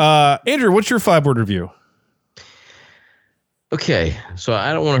 Yeah. Andrew, what's your 5-word review? Okay, so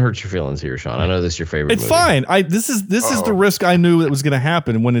I don't want to hurt your feelings here, Sean. I know this is your favorite movie. It's fine. This is the risk I knew that was going to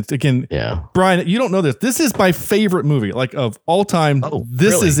happen when it's again. Yeah. Brian, you don't know this. This is my favorite movie, like of all time. Oh,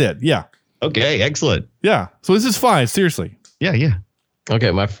 this really? is it. Yeah. Okay, excellent. Yeah. So this is fine. Seriously. Yeah.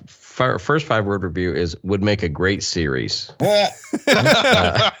 Okay, my first 5-word review is would make a great series. And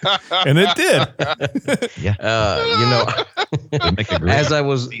it did. Would make a great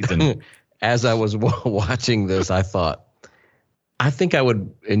season. As I was watching this, I thought, I think I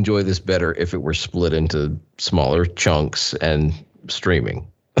would enjoy this better if it were split into smaller chunks and streaming.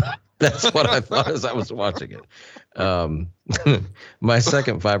 That's what I thought as I was watching it. My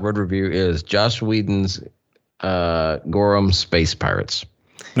second 5-word review is Joss Whedon's Gorham Space Pirates.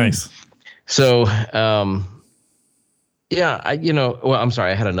 Nice. So, yeah, I'm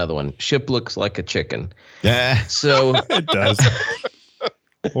sorry, I had another one. Ship looks like a chicken. Yeah. So It does.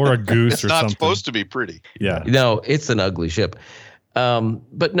 Or a goose It's or not something. supposed to be pretty. Yeah. no, it's an ugly ship.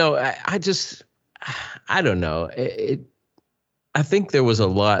 But no, I don't know. I think there was a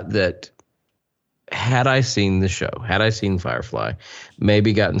lot that, had I seen the show, had I seen Firefly,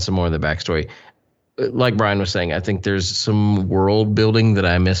 maybe gotten some more of the backstory. Like Brian was saying, I think there's some world building that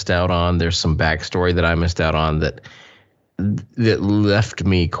I missed out on. There's some backstory that I missed out on that left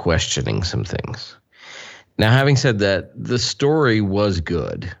me questioning some things. Now, having said that, the story was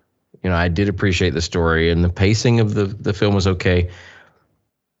good. I did appreciate the story, and the pacing of the film was okay.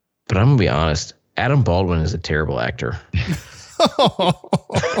 But I'm going to be honest, Adam Baldwin is a terrible actor.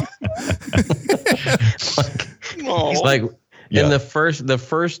 Like in the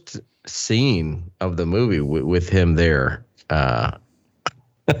first scene of the movie with him there, I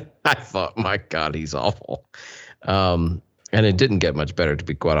thought, my God, he's awful. And it didn't get much better, to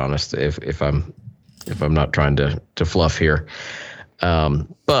be quite honest, if I'm not trying to fluff here.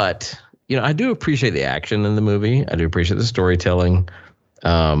 But I do appreciate the action in the movie. I do appreciate the storytelling.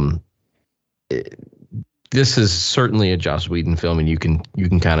 This is certainly a Joss Whedon film, and you can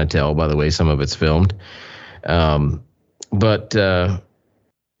kind of tell by the way some of it's filmed. But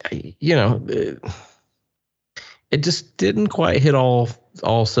it just didn't quite hit all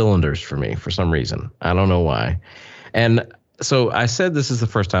cylinders for me for some reason. I don't know why. And so I said this is the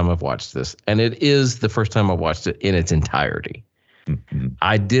first time I've watched this, and it is the first time I've watched it in its entirety. Mm-hmm.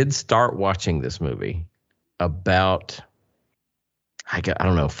 I did start watching this movie about, I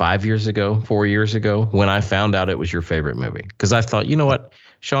don't know, 4 years ago, when I found out it was your favorite movie. Because I thought, you know what?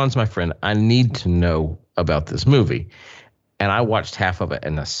 Sean's my friend. I need to know about this movie. And I watched half of it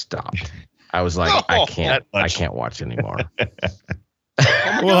and I stopped. I was like, I can't watch anymore.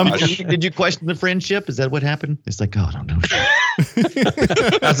 Well, did you question the friendship? Is that what happened? It's like, oh, I don't know.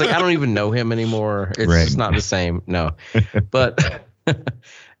 I was like, I don't even know him anymore. It's just not the same. No, but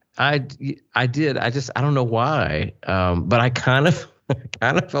I did. I don't know why. But I kind of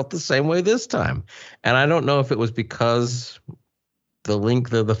felt the same way this time. And I don't know if it was because the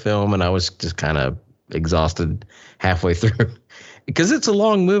length of the film and I was just kind of exhausted halfway through. Because it's a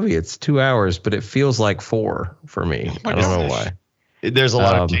long movie. It's 2 hours, but it feels like 4 for me. I don't know why. There's a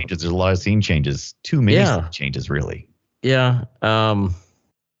lot of changes. There's a lot of scene changes. Too many scene changes, really. Yeah. And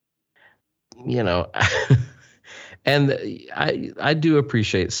I do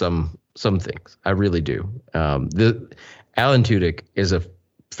appreciate some things. I really do. Alan Tudyk is a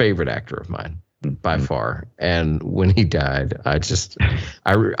favorite actor of mine by far. And when he died, I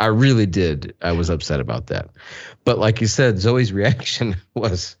really did. I was upset about that. But like you said, Zoe's reaction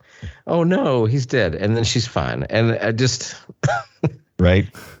was, oh no, he's dead. And then she's fine. And I just, right.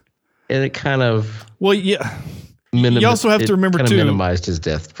 And it kind of, well, yeah. You also have to remember too, minimized his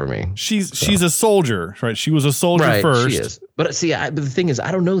death for me. She's a soldier, right? She was a soldier first. She is. But see, but the thing is,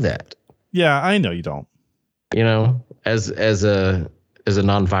 I don't know that. Yeah, I know you don't. As a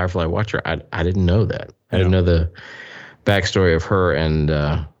non-Firefly watcher, I didn't know that. I didn't know the backstory of her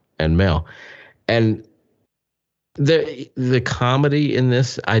and Mel. And the comedy in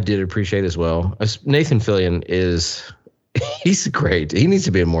this I did appreciate as well. Nathan Fillion he's great. He needs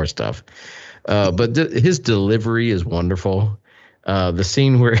to be in more stuff. But his delivery is wonderful. The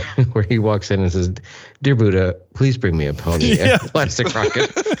scene where he walks in and says, "Dear Buddha, please bring me a pony and a plastic rocket."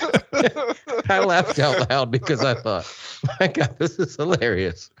 I laughed out loud because I thought, my God, this is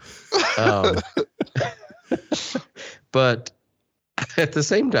hilarious. But at the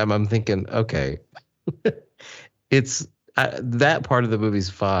same time, I'm thinking, okay, it's that part of the movie's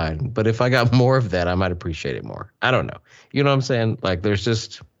fine. But if I got more of that, I might appreciate it more. I don't know. You know what I'm saying? Like, there's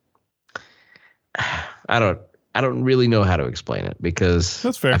just, I don't really know how to explain it because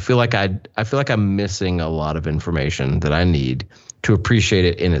that's fair. I feel like I'm missing a lot of information that I need to appreciate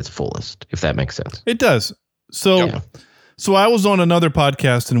it in its fullest, if that makes sense. It does. So I was on another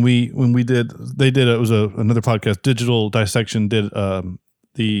podcast and it was another podcast, Digital Dissection did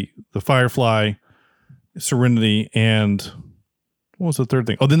the Firefly, Serenity, and what was the third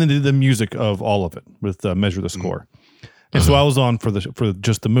thing? Oh, then they did the music of all of it with Measure the Score. And so I was on for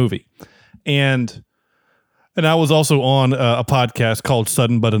just the movie. And I was also on a podcast called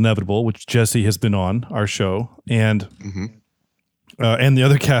Sudden But Inevitable, which Jesse has been on our show, and the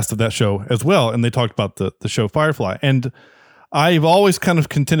other cast of that show as well. And they talked about the show Firefly. And I've always kind of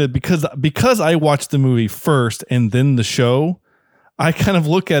contended because I watched the movie first and then the show, I kind of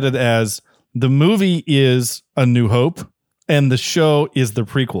look at it as the movie is A New Hope and the show is the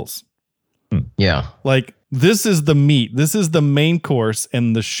prequels. Yeah. Like this is the meat. This is the main course,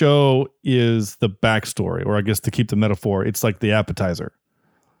 and the show is the backstory, or I guess to keep the metaphor, it's like the appetizer.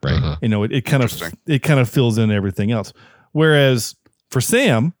 Right. Uh-huh. You know, it kind of fills in everything else. Whereas for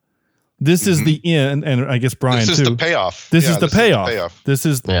Sam, this is the end, and I guess Brian This is the payoff. This is the payoff.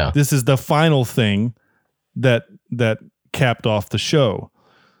 This is the final thing that capped off the show.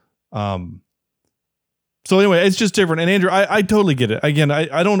 So anyway, it's just different. And Andrew, I totally get it. Again,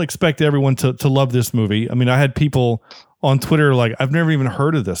 I don't expect everyone to love this movie. I mean, I had people on Twitter like, I've never even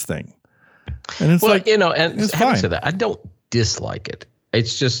heard of this thing. And it's like, you know, and it's having fine. said that, I don't dislike it.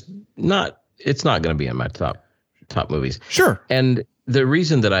 It's just not going to be in my top movies. Sure. And the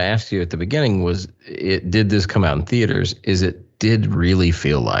reason that I asked you at the beginning was, did this come out in theaters? Is it did really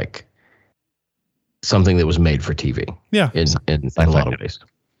feel like something that was made for TV? Yeah. In a lot of ways.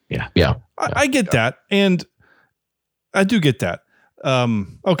 Yeah. Yeah. I get that. And I do get that.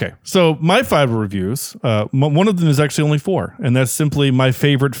 Okay. So my 5 reviews, one of them is actually only 4, and that's simply my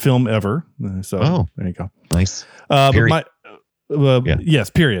favorite film ever. So there you go. Nice. But yes,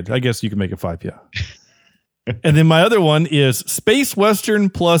 period. I guess you can make it 5. Yeah. And then my other one is space western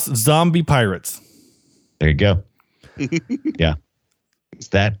plus zombie pirates. There you go. Yeah. It's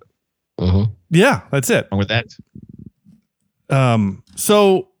that. Yeah, that's it. Wrong with that.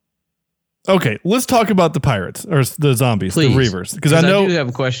 So, okay, let's talk about the pirates or the zombies, Please. the Reavers, because I know I do have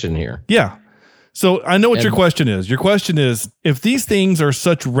a question here. Yeah. So I know what your question is. Your question is, if these things are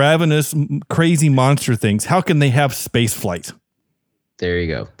such ravenous, crazy monster things, how can they have space flight? There you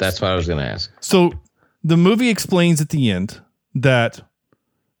go. That's what I was going to ask. So the movie explains at the end that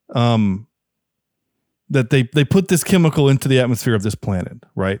that they put this chemical into the atmosphere of this planet,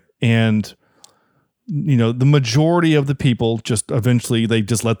 right? And you know, the majority of the people just eventually they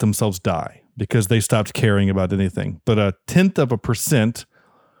just let themselves die because they stopped caring about anything. But 0.1%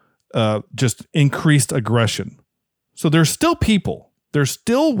 just increased aggression. So there's still people. There's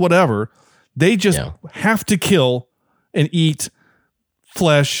still whatever. They just have to kill and eat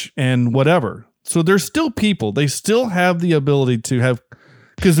flesh and whatever. So there's still people. They still have the ability to have,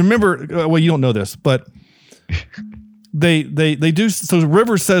 because remember, well, you don't know this, but they do. So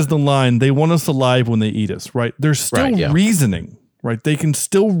River says the line, they want us alive when they eat us, right? There's still reasoning, right? They can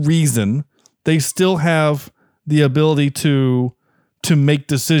still reason. They still have the ability to make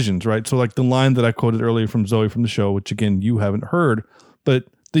decisions, right? So like the line that I quoted earlier from Zoe from the show, which again, you haven't heard, but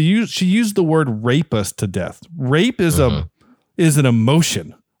she used the word rape us to death. Rape is an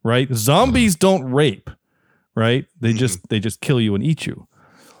emotion, right? Zombies don't rape, right? They just kill you and eat you.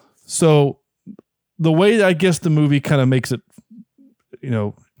 So the way I guess the movie kind of makes it, you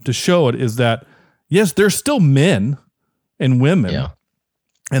know, to show it is that, yes, they're still men and women,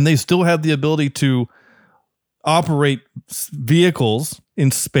 and they still have the ability to operate vehicles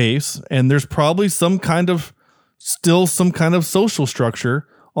in space, and there's probably some kind of social structure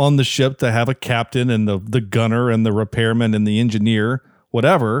on the ship to have a captain and the gunner and the repairman and the engineer,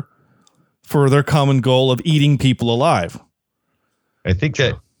 whatever, for their common goal of eating people alive. I think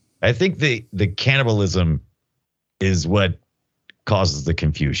the cannibalism is what causes the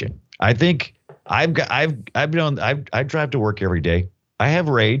confusion. I think I drive to work every day. I have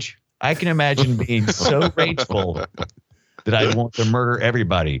rage. I can imagine being so rageful that I want to murder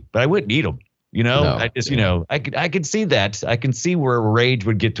everybody, but I wouldn't eat them. You know, I just, I could see that. I can see where rage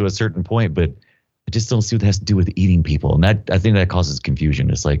would get to a certain point, but I just don't see what that has to do with eating people. And I think that causes confusion.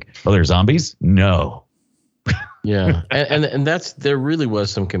 It's like, oh, they're zombies? No. Yeah. and there really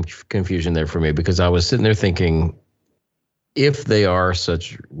was some confusion there for me, because I was sitting there thinking, if they are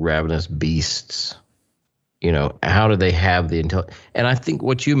such ravenous beasts, you know, how do they have the intelligence? And I think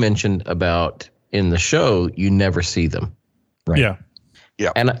what you mentioned about in the show, you never see them. Right. Yeah.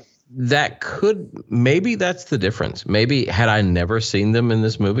 Yeah. And maybe that's the difference. Maybe had I never seen them in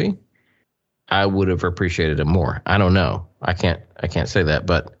this movie, I would have appreciated it more. I don't know. I can't say that,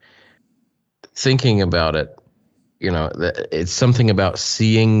 but thinking about it, you know, it's something about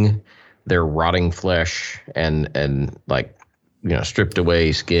seeing their rotting flesh and like, you know, stripped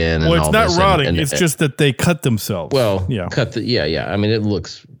away skin. Well, and it's all not this rotting. It's just that they cut themselves. Well, yeah. I mean, it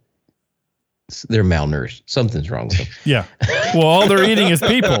looks, they're malnourished. Something's wrong with them. Yeah. Well, all they're eating is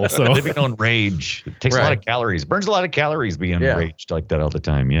people. So living on rage. It takes a lot of calories. Burns a lot of calories being enraged like that all the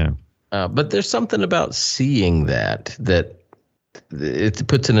time. Yeah. But there's something about seeing that it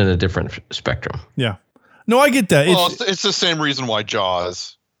puts it in a different spectrum. Yeah. No, I get that. Well, it's the same reason why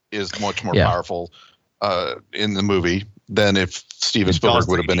Jaws is much more powerful in the movie than if Steven Spielberg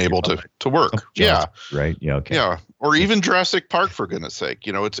would have been able to work. Jaws, right. Yeah. Okay. Yeah. Or even Jurassic Park, for goodness sake.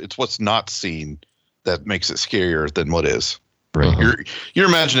 You know, it's what's not seen that makes it scarier than what is. Right. Your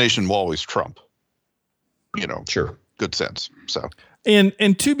imagination will always trump. Sure. good sense. So,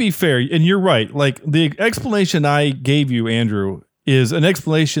 And to be fair, and you're right, like the explanation I gave you, Andrew, is an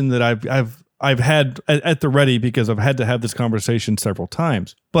explanation that I've had at the ready because I've had to have this conversation several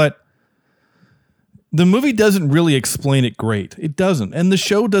times. But the movie doesn't really explain it great. It doesn't. And the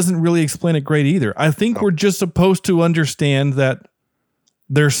show doesn't really explain it great either. I think we're just supposed to understand that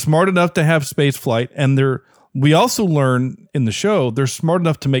they're smart enough to have space flight, and we also learn in the show they're smart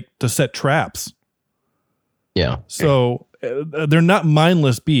enough to set traps. Yeah. So they're not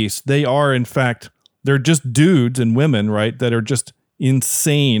mindless beasts. They are, in fact, they're just dudes and women, right, that are just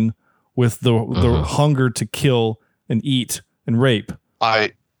insane with the hunger to kill and eat and rape.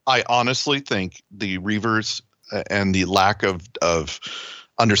 I honestly think the Reavers and the lack of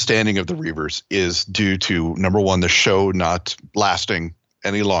understanding of the Reavers is due to, number one, the show not lasting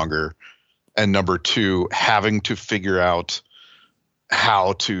any longer, and number two, having to figure out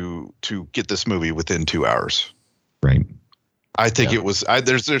how to get this movie within 2 hours. Right. I think it was.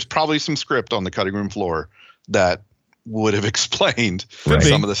 There's probably some script on the cutting room floor that would have explained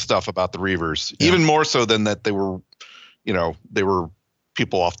some of the stuff about the Reavers, even more so than that they were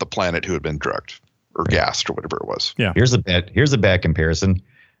people off the planet who had been drugged or gassed or whatever it was. Yeah. Here's a bad comparison.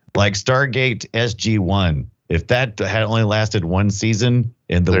 Like Stargate SG-1, if that had only lasted one season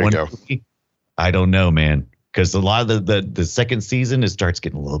in the one movie, I don't know, man. Because a lot of the second season, it starts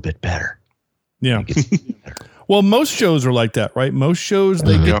getting a little bit better. Yeah. Well, most shows are like that, right? Most shows,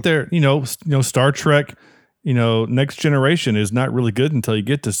 they get their, Star Trek, Next Generation is not really good until you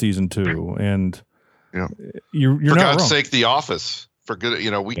get to season 2. And you're for not God's wrong. sake, The Office. For good,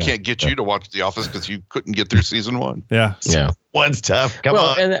 we can't get you to watch The Office because you couldn't get through season 1. Yeah. Yeah. One's tough. Come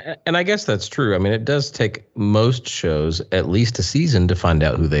on. And I guess that's true. I mean, it does take most shows at least a season to find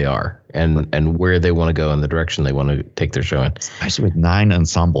out who they are and where they want to go and the direction they want to take their show in. Especially with 9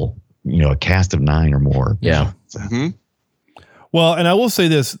 ensemble, a cast of 9 or more. Yeah. Mm-hmm. Well, and I will say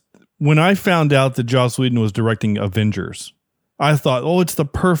this. When I found out that Joss Whedon was directing Avengers, I thought, it's the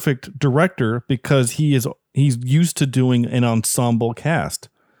perfect director because he's used to doing an ensemble cast.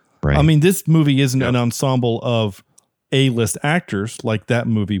 Right. I mean, this movie isn't an ensemble of A-list actors like that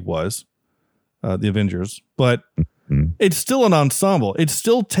movie was, The Avengers, but it's still an ensemble. It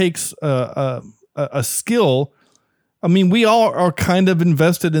still takes a skill. I mean, we all are kind of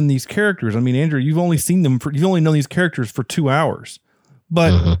invested in these characters. I mean, Andrew, you've only known these characters for 2 hours,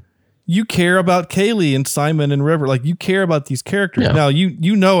 but you care about Kaylee and Simon and River. Like, you care about these characters. Yeah. Now,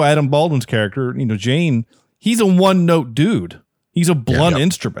 you know Adam Baldwin's character, Jane, he's a one-note dude. He's a blunt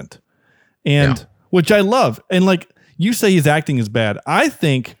instrument. And which I love. And like you say his acting is bad. I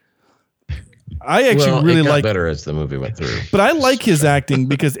think I actually really like better as the movie went through. But I like his acting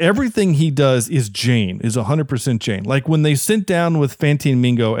because everything he does is 100% Jane. Like when they sit down with Fantine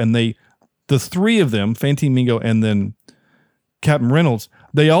Mingo and the three of them, Fantine Mingo and then Captain Reynolds,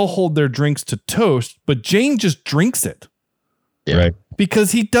 they all hold their drinks to toast, but Jane just drinks it. Yeah. Right.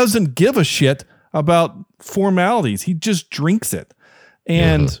 Because he doesn't give a shit about formalities. He just drinks it.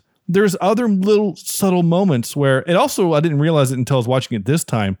 And there's other little subtle moments where it also, I didn't realize it until I was watching it this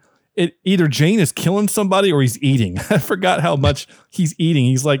time. Either Jane is killing somebody or he's eating. I forgot how much he's eating.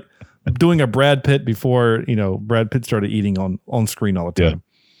 He's like doing a Brad Pitt before, Brad Pitt started eating on screen all the time.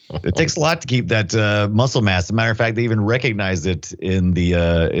 It takes a lot to keep that muscle mass. As a matter of fact, they even recognized it in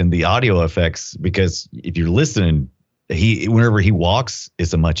the audio effects because if you're listening, whenever he walks,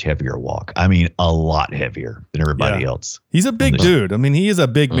 it's a much heavier walk. I mean, a lot heavier than everybody else. He's a big dude. I mean, he is a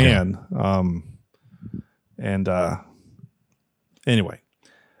big man. Anyway,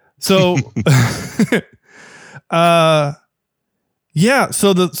 so So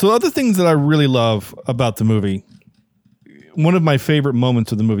other things that I really love about the movie. One of my favorite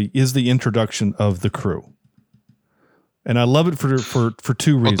moments of the movie is the introduction of the crew. And I love it for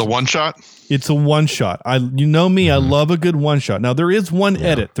two reasons. The one shot? It's a one shot. You know me, I love a good one shot. Now there is one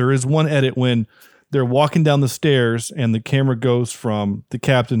edit. There is one edit when they're walking down the stairs and the camera goes from the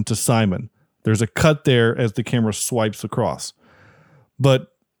captain to Simon. There's a cut there as the camera swipes across.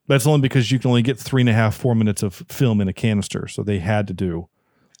 But that's only because you can only get 3.5, 4 minutes of film in a canister. So they had to do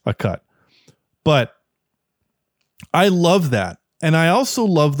a cut. But I love that. And I also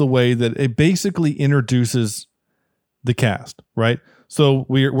love the way that it basically introduces the cast, right? So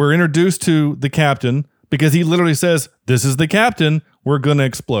we're introduced to the captain because he literally says, "This is the captain. We're going to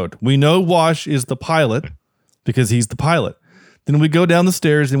explode." We know Wash is the pilot because he's the pilot. Then we go down the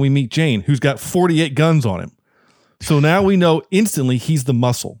stairs and we meet Jane, who's got 48 guns on him. So now we know instantly he's the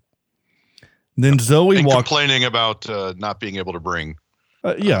muscle. Then Zoe walks complaining about not being able to bring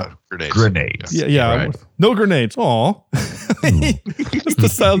grenades. Grenades. Yeah. Right. No grenades. Aw. That's the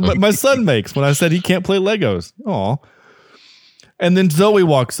sound my son makes when I said he can't play Legos. Aw. And then Zoe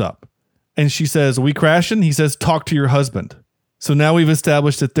walks up and she says, "Are we crashing?" He says, "Talk to your husband." So now we've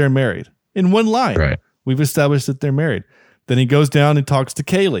established that they're married. In one line, Right. we've established that they're married. Then he goes down and talks to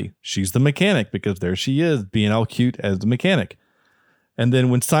Kaylee. She's the mechanic because there she is being all cute as the mechanic. And then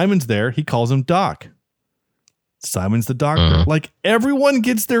when Simon's there, he calls him Doc. Simon's the doctor. Mhm. Like everyone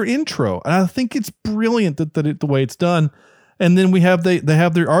gets their intro. And I think it's brilliant that the way it's done. And then they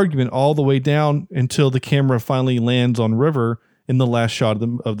have their argument all the way down until the camera finally lands on River in the last shot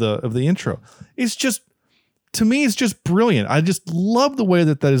of the intro. It's just, to me, it's just brilliant. I just love the way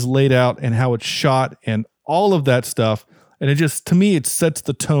that is laid out and how it's shot and all of that stuff. And it just, to me, it sets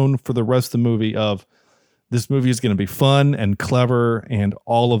the tone for the rest of the movie of this movie is going to be fun and clever and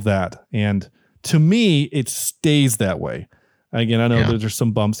all of that. And to me, it stays that way. Again, I know there's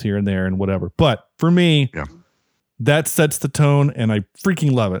some bumps here and there and whatever, but for me, that sets the tone and I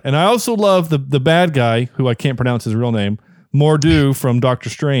freaking love it. And I also love the bad guy, who I can't pronounce his real name, Mordo from Doctor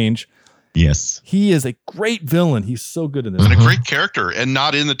Strange. Yes. He is a great villain. He's so good in this. And a great character, and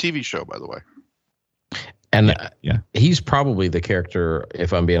not in the TV show, by the way. And he's probably the character,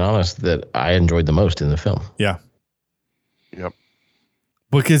 if I'm being honest, that I enjoyed the most in the film. Yeah. Yep.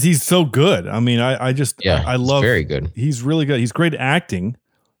 Because he's so good. I mean, I love, very good. He's really good. He's great acting,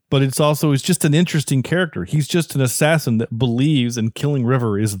 but it's just an interesting character. He's just an assassin that believes in killing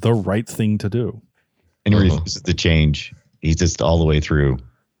River is the right thing to do. And he refuses to change. He's just all the way through.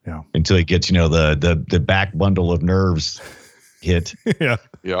 Yeah. Until he gets, the back bundle of nerves hit. Yeah.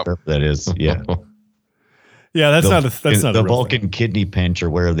 Yep. That is. Yeah. Yeah, that's not the a real Vulcan thing. kidney pinch or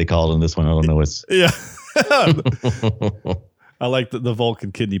whatever they call it in this one. I don't know. It's Yeah. I like the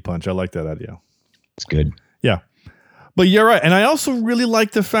Vulcan kidney punch. I like that idea. It's good. Yeah. But you're right. And I also really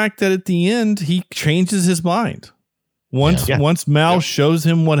like the fact that at the end he changes his mind. Once Mal shows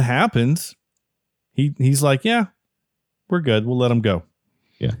him what happens, he's like, "Yeah, we're good. We'll let him go."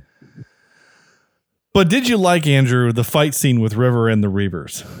 Yeah. But did you like, Andrew, the fight scene with River and the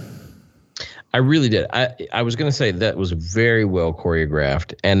Reavers? I really did. I was going to say that was very well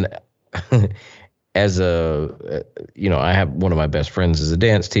choreographed. And as I have one of my best friends is a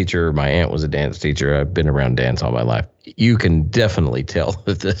dance teacher. My aunt was a dance teacher. I've been around dance all my life. You can definitely tell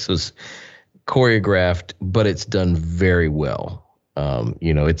that this was choreographed, but it's done very well.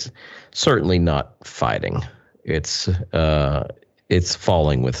 It's certainly not fighting. It's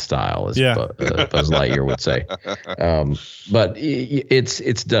falling with style, as Buzz Lightyear would say. But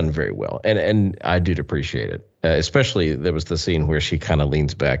it's done very well, and I did appreciate it. Especially there was the scene where she kind of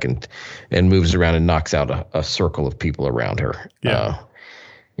leans back and moves around and knocks out a circle of people around her.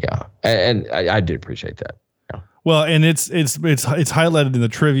 And I did appreciate that. Yeah. Well, and it's highlighted in the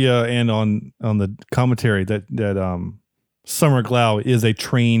trivia and on the commentary that Summer Glau is a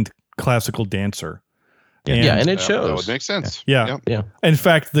trained classical dancer. And it shows. That would make sense. Yeah. Yeah. In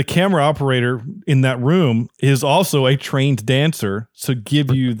fact, the camera operator in that room is also a trained dancer to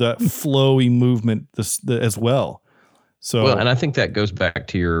give you the flowy movement as well. So, and I think that goes back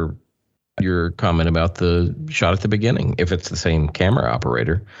to your comment about the shot at the beginning. If it's the same camera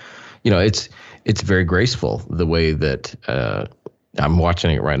operator, it's very graceful the way that I'm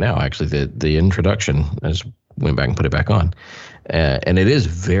watching it right now. Actually, the introduction, I just went back and put it back on. And it is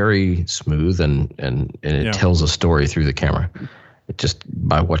very smooth and it tells a story through the camera, just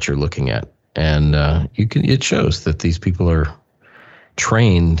by what you're looking at. And it shows that these people are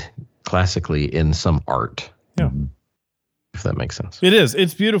trained classically in some art. Yeah. If that makes sense. It is.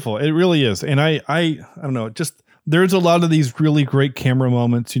 It's beautiful. It really is. And I don't know, just there's a lot of these really great camera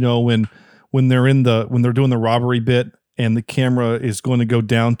moments, when they're doing the robbery bit and the camera is going to go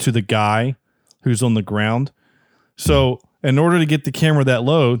down to the guy who's on the ground. So in order to get the camera that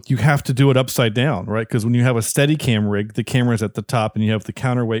low, you have to do it upside down, right? Because when you have a Steadicam rig, the camera's at the top and you have the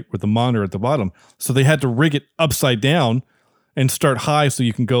counterweight with the monitor at the bottom. So they had to rig it upside down and start high so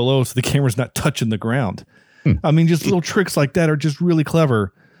you can go low so the camera's not touching the ground. I mean, just little tricks like that are just really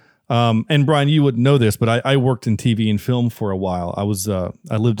clever. And Brian, you wouldn't know this, but I worked in TV and film for a while. I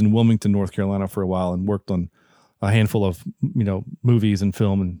lived in Wilmington, North Carolina for a while and worked on a handful of movies and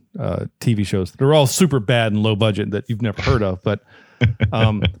film and TV shows. They're all super bad and low budget that you've never heard of, but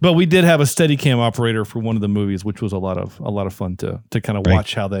we did have a Steadicam operator for one of the movies, which was a lot of fun to kind of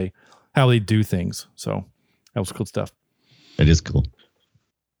watch how they do things. So that was cool stuff. It is cool.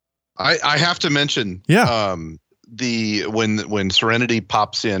 I have to mention when Serenity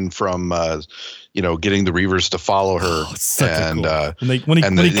pops in from getting the Reavers to follow her, and when he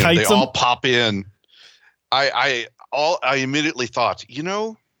kites they them, all pop in. I immediately thought,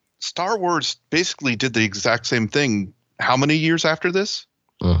 Star Wars basically did the exact same thing how many years after this?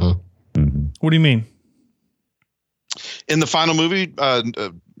 Mm-hmm. What do you mean? In the final movie,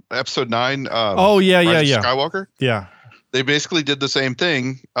 episode 9. Rise of Skywalker. Yeah. They basically did the same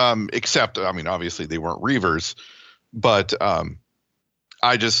thing, except, I mean, obviously they weren't Reavers, but I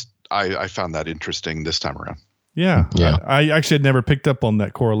found that interesting this time around. Yeah. Yeah. I actually had never picked up on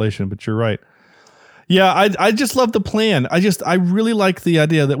that correlation, but you're right. Yeah, I just love the plan. I really like the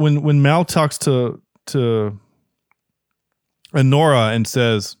idea that when Mal talks to Nora and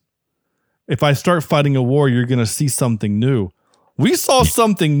says, if I start fighting a war, you're going to see something new. We saw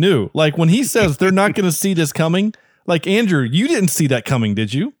something new. Like when he says they're not going to see this coming, like Andrew, you didn't see that coming,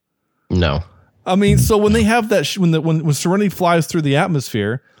 did you? No. I mean, so when they have that, when Serenity flies through the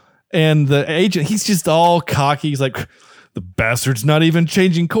atmosphere and the agent, he's just all cocky. He's like, the bastard's not even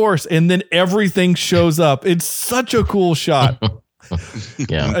changing course. And then everything shows up. It's such a cool shot.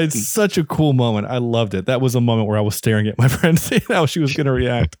 Yeah. It's such a cool moment. I loved it. That was a moment where I was staring at my friend, seeing how she was going to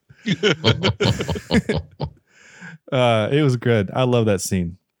react. It was good. I love that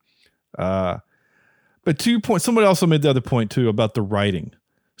scene. But 2 points. Somebody also made the other point too about the writing.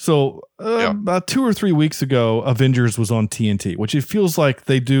 So about 2 or 3 weeks ago, Avengers was on TNT, which it feels like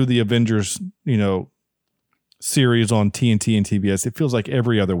they do the Avengers, series on TNT and TBS. It feels like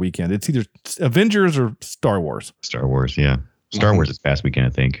every other weekend. It's either Avengers or Star Wars. Star Wars, yeah. Star Wars this past weekend, I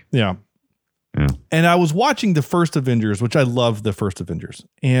think. Yeah. Yeah. And I was watching the first Avengers, which I love the first Avengers.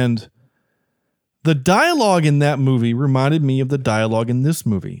 And the dialogue in that movie reminded me of the dialogue in this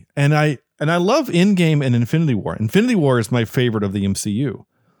movie. And I love Endgame and Infinity War. Infinity War is my favorite of the MCU.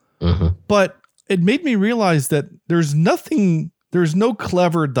 Mm-hmm. But it made me realize that there's no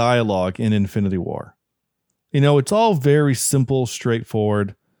clever dialogue in Infinity War. It's all very simple,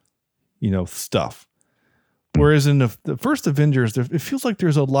 straightforward, stuff. Whereas in the first Avengers, it feels like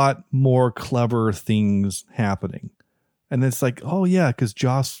there's a lot more clever things happening. And it's like, oh yeah, because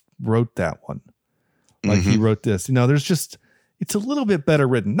Joss wrote that one. Like he wrote this. There's just, it's a little bit better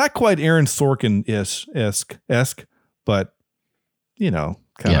written. Not quite Aaron Sorkin-esque, but,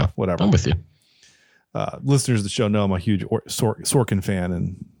 kind of whatever. I'm with you. Listeners of the show know I'm a huge Sorkin fan.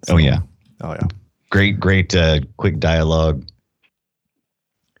 And so, Oh yeah. Great, quick dialogue.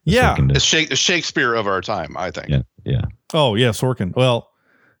 Yeah. It's Shakespeare of our time, I think. Yeah. Oh yeah, Sorkin. Well,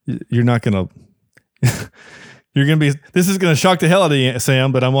 you're not gonna. You're gonna be. This is gonna shock the hell out of you,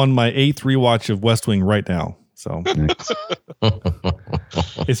 Sam. But I'm on my 8th rewatch of West Wing right now, so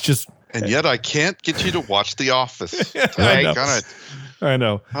it's just. And yet I can't get you to watch The Office. I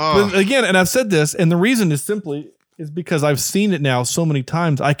know. Oh. But again, and I've said this, and the reason is because I've seen it now so many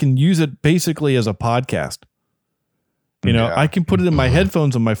times. I can use it basically as a podcast. I can put it in my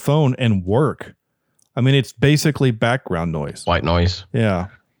headphones on my phone and work. I mean, it's basically background noise. White noise. Yeah.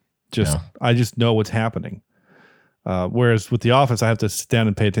 I just know what's happening. Whereas with The Office, I have to sit down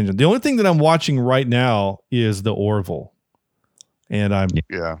and pay attention. The only thing that I'm watching right now is The Orville. And I'm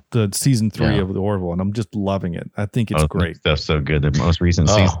the season 3 of The Orville, and I'm just loving it. I think it's great. Stuff's so good. The most recent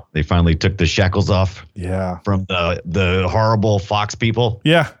season, they finally took the shackles off. Yeah. From the horrible Fox people.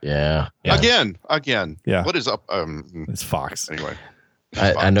 Yeah. Yeah. Again. Yeah. What is up? It's Fox. Anyway.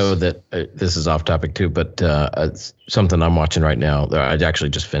 I know that this is off topic too, but it's something I'm watching right now. I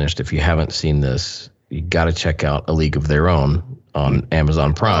actually just finished. If you haven't seen this, you got to check out A League of Their Own on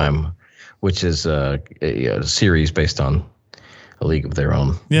Amazon Prime, which is a series based on A League of Their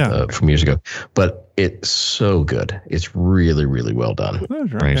Own from years ago. But it's so good. It's really, really well done.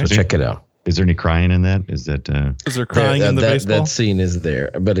 That's right. So check it out. Is there any crying in that? Is there crying in the baseball? That scene is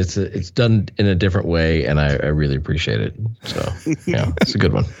there, but it's done in a different way, and I really appreciate it. So yeah, it's a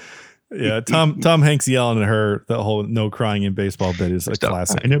good one. Yeah, Tom Hanks yelling at her, the whole no crying in baseball bit is a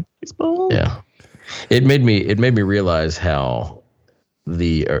classic. Baseball. Yeah, it made me realize how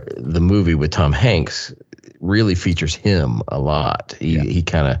the movie with Tom Hanks really features him a lot. He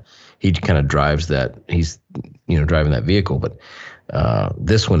kind of drives that. He's driving that vehicle, but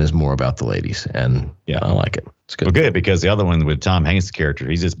this one is more about the ladies, and I like it. It's good. Well, good, because the other one with Tom Hanks' character,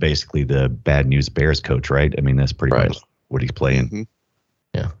 he's just basically the Bad News Bears coach, right? I mean, that's pretty much what he's playing. Mm-hmm.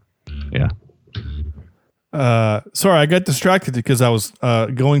 Yeah. Sorry, I got distracted because I was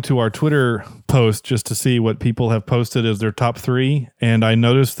going to our Twitter post just to see what people have posted as their top 3, and I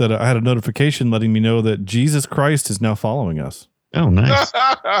noticed that I had a notification letting me know that Jesus Christ is now following us. Oh, nice.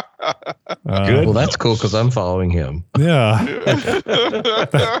 Good. Well, that's cool because I'm following him. Yeah.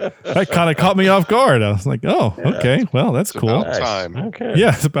 that kind of caught me off guard. I was like, oh, okay. Well, that's cool. About time. Okay.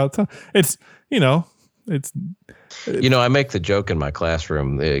 Yeah, it's about time. It's, I make the joke in my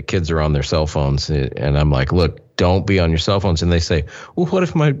classroom. The kids are on their cell phones, and I'm like, look, don't be on your cell phones. And they say, well, what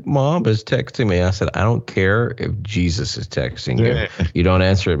if my mom is texting me? I said, I don't care if Jesus is texting you. You don't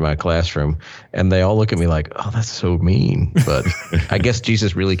answer it in my classroom. And they all look at me like, oh, that's so mean. But I guess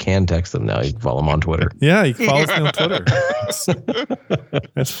Jesus really can text them now. You can follow him on Twitter. Yeah, you can follow me on Twitter.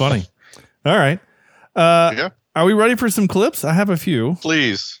 That's funny. All right. Are we ready for some clips? I have a few.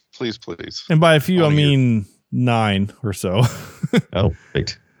 Please. And by a few, I mean 9 or so. Oh,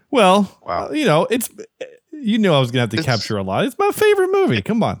 wait. Well, wow. I was going to have to capture a lot. It's my favorite movie.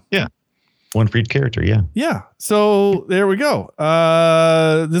 Come on. Yeah. One for each character. Yeah. Yeah. So there we go.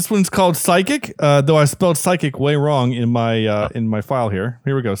 This one's called Psychic, though I spelled psychic way wrong in my file here.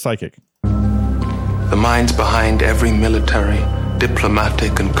 Here we go. Psychic. The minds behind every military,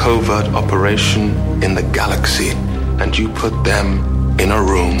 diplomatic, and covert operation in the galaxy, and you put them in a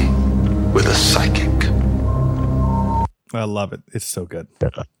room with a psychic. I love it. It's so good.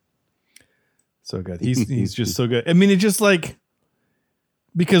 So good. He's just so good. I mean, it's just like,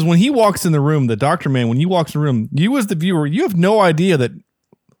 because when he walks in the room, the doctor man, when he walks in the room, you as the viewer, you have no idea that,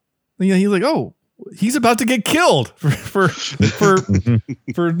 he's like, oh, he's about to get killed for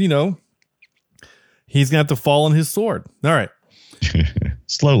he's gonna have to fall on his sword. All right.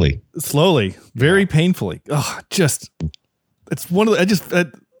 Slowly, very painfully. Oh, it's one of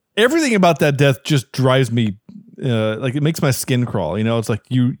the, everything about that death just drives me, like it makes my skin crawl. It's like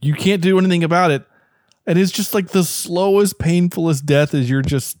you can't do anything about it. And it's just like the slowest, painfulest death as you're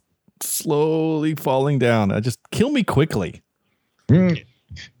just slowly falling down. Just kill me quickly. Right.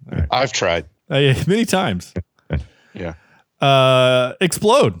 I've tried. Many times. Yeah.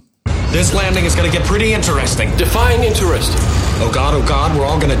 Explode. This landing is going to get pretty interesting. Define interesting. Oh God, we're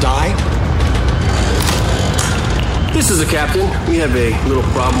all going to die? This is the captain. We have a little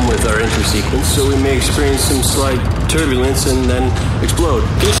problem with our entry sequence, so we may experience some slight turbulence and then explode.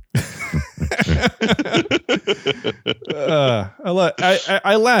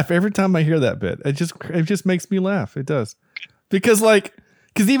 I laugh every time I hear that bit. It just makes me laugh. It does. Because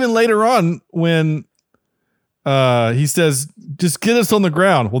even later on when he says, just get us on the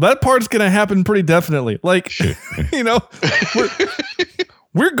ground. Well, that part's going to happen pretty definitely.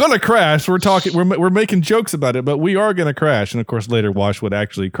 We're going to crash. We're making jokes about it, but we are going to crash. And of course, later Wash would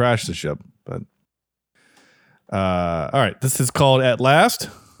actually crash the ship. But all right, this is called At Last.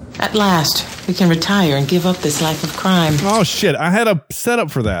 At last, we can retire and give up this life of crime. Oh shit! I had a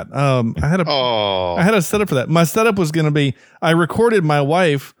setup for that. I had a setup for that. My setup was going to be, I recorded my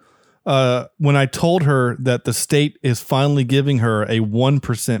wife when I told her that the state is finally giving her a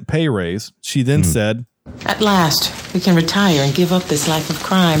 1% pay raise. She then said, "At last, we can retire and give up this life of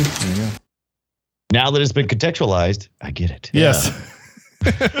crime." There you go. Now that it's been contextualized, I get it. Yes.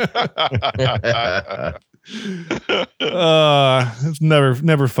 It's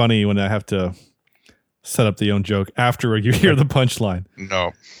never funny when I have to set up the own joke after you hear the punchline.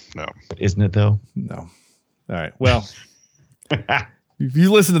 No. Isn't it though? No. All right. Well, if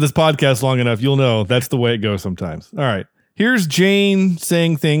you listen to this podcast long enough, you'll know that's the way it goes sometimes. All right. Here's Jane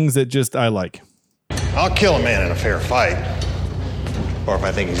saying things that just I like. I'll kill a man in a fair fight. Or if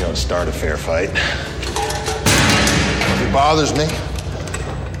I think he's going to start a fair fight. If it bothers me,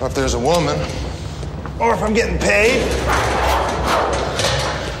 or if there's a woman, or if I'm getting paid.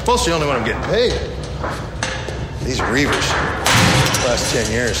 Mostly only when I'm getting paid. These Reavers, the last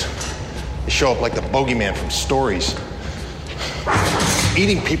 10 years, they show up like the bogeyman from stories.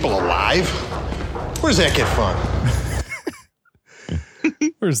 Eating people alive? Where does that get fun?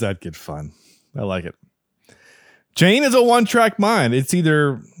 Where does that get fun? I like it. Jane is a one-track mind. It's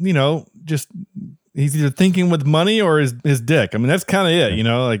either, just he's either thinking with money or his dick. I mean, that's kind of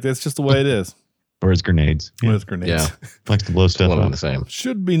it, that's just the way it is. Or his grenades. Or his grenades. Yeah. Likes to blow stuff one up. and the same.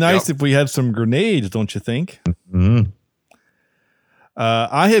 Should be nice if we had some grenades, don't you think? Mm-hmm.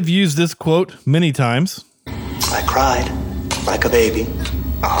 I have used this quote many times. I cried like a baby,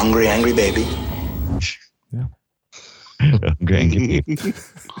 a hungry, angry baby. Yeah. Hungry, angry baby.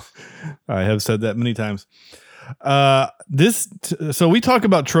 I have said that many times. So we talk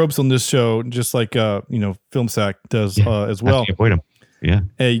about tropes on this show, just like FilmSack does as well. I can't avoid them. Yeah,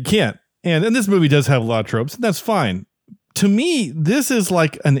 you can't. And this movie does have a lot of tropes, and that's fine. To me, this is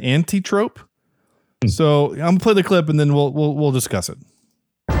like an anti-trope. So I'm gonna play the clip, and then we'll discuss it.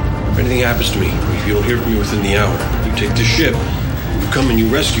 If anything happens to me, or if you don't hear from me within the hour, you take the ship. You come and you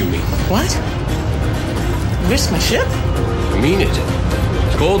rescue me. What? Risk my ship? I mean it.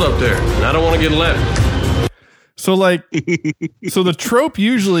 It's cold up there, and I don't want to get left. So so the trope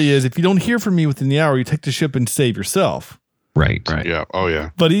usually is if you don't hear from me within the hour, you take the ship and save yourself. Right. Yeah. Oh, yeah.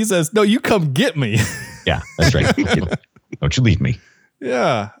 But he says, no, you come get me. Yeah, that's right. Don't you leave me.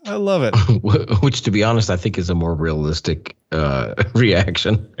 Yeah, I love it. Which, to be honest, I think is a more realistic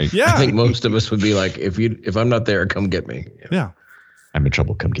reaction. Yeah. I think most of us would be like, if I'm not there, come get me. Yeah. I'm in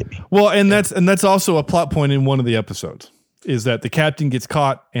trouble. Come get me. Well, and that's also a plot point in one of the episodes, is that the captain gets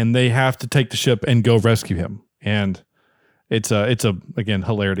caught and they have to take the ship and go rescue him. And it's again,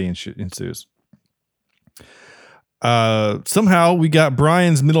 hilarity ensues. Somehow we got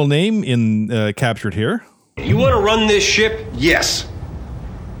Brian's middle name captured here. You want to run this ship? Yes.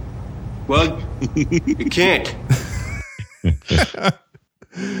 Well, you can't. You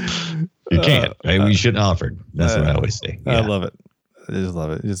can't. We shouldn't have offered. That's what I always say. Yeah. I love it. I just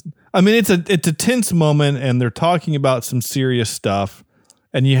love it. It's a tense moment, and they're talking about some serious stuff,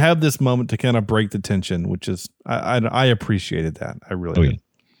 and you have this moment to kind of break the tension, which is I appreciated that. I really did.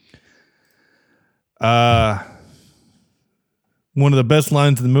 One of the best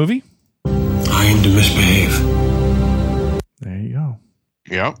lines in the movie. I aim to misbehave. There you go.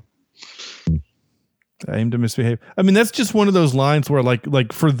 Yeah. I aim to misbehave. I mean, that's just one of those lines where,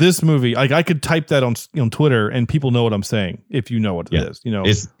 like for this movie, like I could type that on Twitter and people know what I'm saying if you know what it is. You know,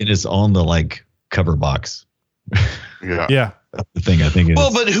 it is on the cover box. Yeah. Yeah. That's the thing I think.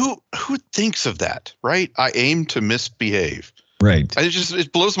 But who thinks of that, right? I aim to misbehave. Right.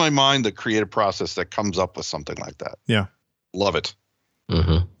 It blows my mind, the creative process that comes up with something like that. Yeah. Love it.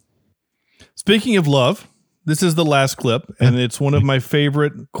 Mm-hmm. Speaking of love, this is the last clip, and it's one of my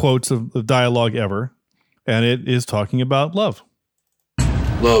favorite quotes of dialogue ever, and it is talking about love.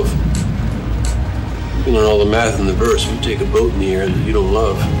 Love. You can learn all the math and the verse. If you take a boat in the air that you don't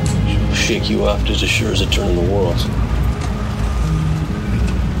love, she'll shake you off just as sure as a turn in the world.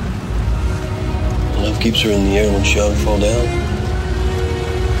 Love keeps her in the air when she ought to fall down.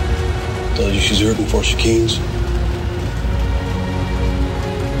 Tells you she's hurting before she keens.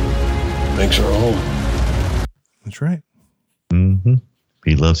 Makes her a home. That's right. Mm-hmm.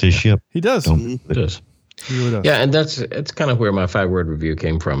 He loves his ship. He does. He does. He really does. Yeah, and it's kind of where my 5-word review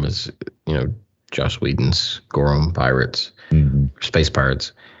came from. Is Joss Whedon's Gorham Pirates, Space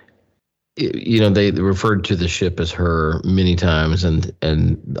Pirates. They referred to the ship as her many times,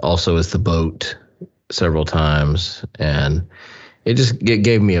 and also as the boat several times, and it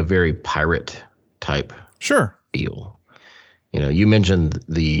gave me a very pirate type feel. You mentioned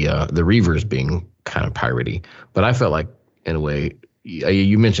the Reavers being kind of piratey, but I felt like, in a way,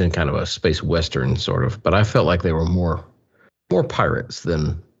 you mentioned kind of a space western sort of, but I felt like they were more pirates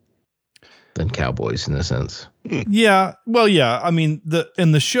than cowboys in a sense. Yeah, well, yeah. I mean,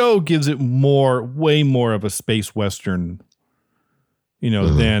 the show gives it way more of a space western,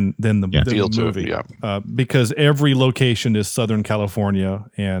 than the movie. Because every location is Southern California,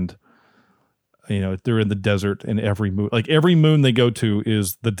 and they're in the desert, and every moon they go to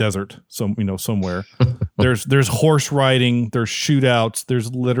is the desert. Somewhere. there's horse riding, there's shootouts,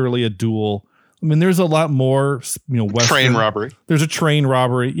 there's literally a duel. I mean, there's a lot more, western. Train robbery. There's a train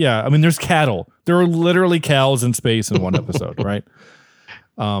robbery. Yeah. I mean, there's cattle. There are literally cows in space in one episode, right?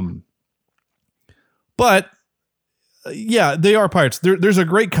 But yeah, they are pirates. There's a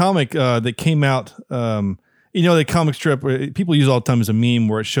great comic that came out. The comic strip people use all the time as a meme,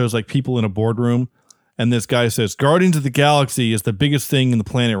 where it shows like people in a boardroom, and this guy says, "Guardians of the Galaxy is the biggest thing in the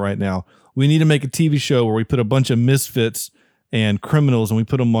planet right now. We need to make a TV show where we put a bunch of misfits and criminals, and we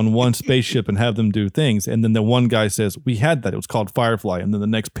put them on one spaceship and have them do things." And then the one guy says, "We had that. It was called Firefly." And then the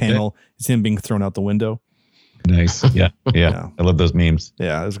next panel is him being thrown out the window. Nice. Yeah. I love those memes.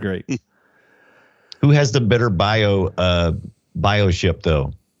 Yeah, it was great. Who has the better bio ship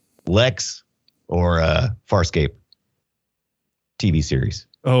though? Lex or Farscape TV series?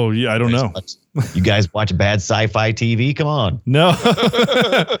 Oh yeah, I don't know. You guys watch bad sci-fi TV? Come on. No.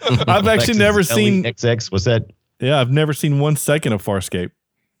 I've actually never seen XX. What's that? Yeah, I've never seen 1 second of Farscape.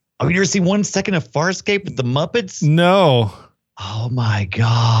 Oh, you never seen 1 second of Farscape with the Muppets? No. Oh my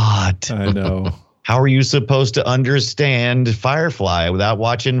God. I know. How are you supposed to understand Firefly without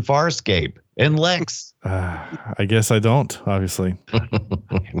watching Farscape and Lex? I guess I don't, obviously.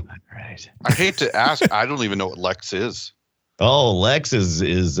 Right. I hate to ask. I don't even know what Lex is. Oh, Lex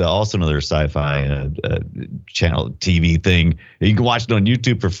is also another sci-fi channel TV thing. You can watch it on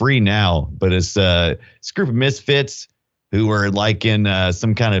YouTube for free now, but it's a group of misfits who are like in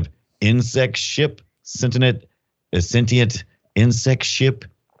some kind of insect ship, sentient insect ship.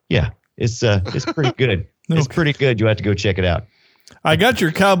 Yeah, it's pretty good. It's pretty good. You have to go check it out. I got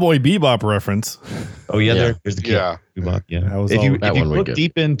your Cowboy Bebop reference. Oh yeah, there's the Cowboy Bebop. Yeah, if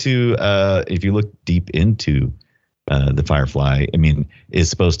you look deep into the Firefly, I mean, is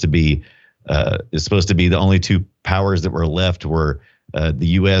supposed to be the only two powers that were left were the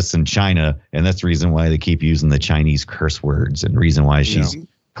U.S. and China, and that's the reason why they keep using the Chinese curse words, and the reason why she's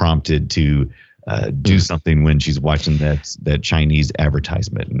prompted to do something when she's watching that Chinese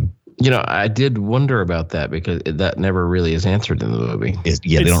advertisement. And I did wonder about that because that never really is answered in the movie.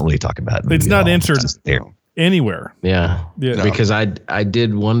 They don't really talk about it. It's not answered anywhere. Yeah. No. Because I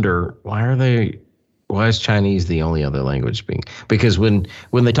did wonder, why is Chinese the only other language because when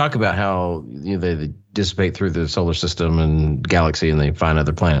they talk about how they dissipate through the solar system and galaxy and they find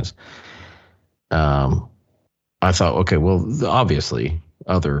other planets, I thought, okay, well, obviously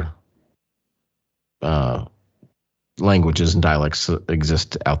other languages and dialects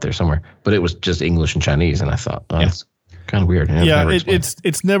exist out there somewhere, but it was just English and Chinese, and I thought, that's kind of weird.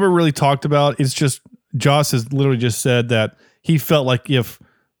 It's never really talked about. It's just Joss has literally just said that he felt like if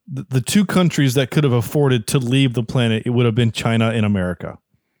the two countries that could have afforded to leave the planet, it would have been China and America.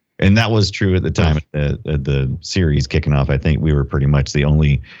 And that was true at the time the series kicking off. I think we were pretty much the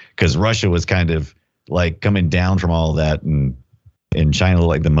only, because Russia was kind of like coming down from all of that, and China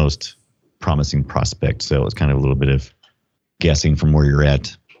like the most promising prospect. So it was kind of a little bit of guessing from where you're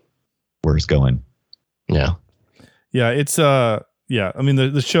at, where it's going. Yeah. It's I mean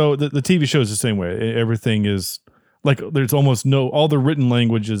the show, the TV show is the same way. Everything is like there's almost all the written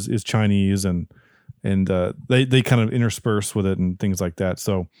language is Chinese, and they kind of intersperse with it and things like that.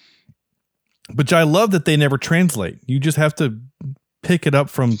 So, but I love that they never translate. You just have to pick it up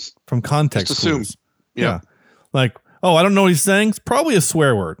from context. Just assume. Yeah. Like, oh, I don't know what he's saying. It's probably a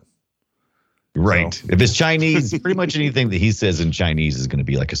swear word. Right. So. If it's Chinese, pretty much anything that he says in Chinese is going to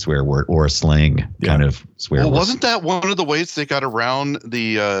be like a swear word or a slang kind of swear word. Wasn't that one of the ways they got around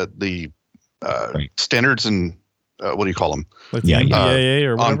the standards and what do you call them? Like NDAA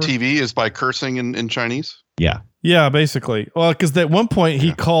or whatever? On TV is by cursing in Chinese? Yeah. Yeah, basically. Well, because at one point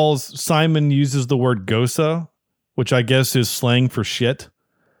he calls, Simon uses the word gosa, which I guess is slang for shit.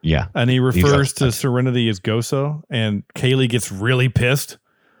 Yeah. And he refers to Serenity as gosa, and Kaylee gets really pissed.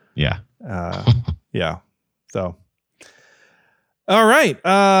 Yeah. So, all right.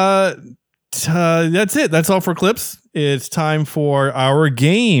 That's it. That's all for clips. It's time for our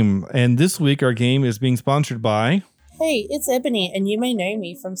game. And this week, our game is being sponsored by... Hey, it's Ebony, and you may know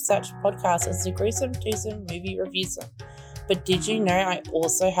me from such podcasts as the Gruesome Twosome Movie Reviews. But did you know I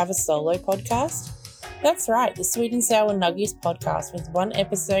also have a solo podcast? That's right, the Sweet and Sour Nuggies podcast, with one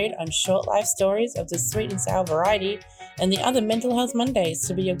episode on short life stories of the sweet and sour variety, and the other Mental Health Mondays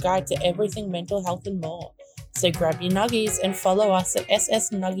to be your guide to everything mental health and more. So grab your nuggies and follow us at SS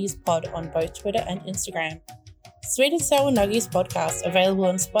Nuggies Pod on both Twitter and Instagram. Sweet and Sour Nuggies podcast, available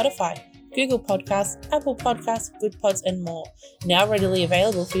on Spotify, Google Podcasts, Apple Podcasts, Good Pods, and more. Now readily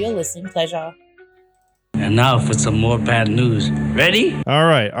available for your listening pleasure. And now for some more bad news. Ready? All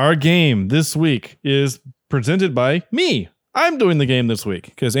right. Our game this week is presented by me. I'm doing the game this week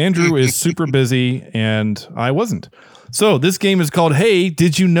because Andrew is super busy and I wasn't. So this game is called Hey,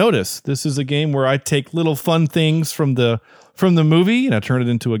 Did You Notice? This is a game where I take little fun things from the movie and I turn it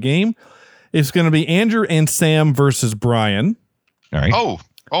into a game. It's going to be Andrew and Sam versus Brian. All right. Oh,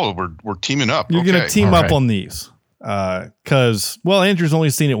 we're teaming up. You're going to team up on these because Andrew's only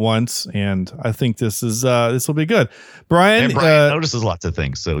seen it once, and I think this will be good. Brian notices lots of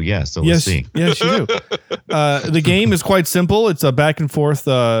things, so let's see. Yes, you do. The game is quite simple. It's a back and forth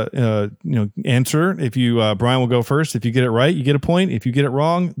answer. If you Brian will go first. If you get it right, you get a point. If you get it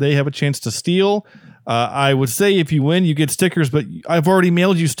wrong, they have a chance to steal. I would say if you win, you get stickers, but I've already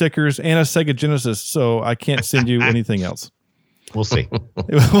mailed you stickers and a Sega Genesis, so I can't send you anything else. We'll see.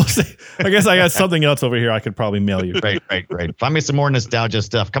 We'll see. I guess I got something else over here I could probably mail you. Right. Find me some more nostalgia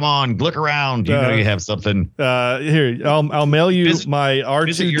stuff. Come on, look around. You know you have something. Here, I'll mail you my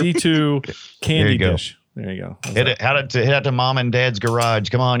R2-D2 candy dish. There you go. Head out to mom and dad's garage.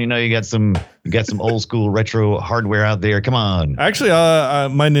 Come on, you got some old school retro hardware out there. Come on. Actually,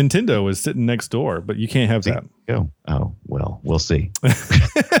 my Nintendo is sitting next door, but you can't have that. Go. Oh well, we'll see. That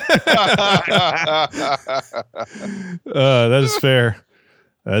is fair.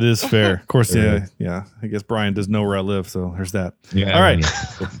 That is fair. Of course, yeah. I guess Brian does know where I live, so there's that. Yeah. All right.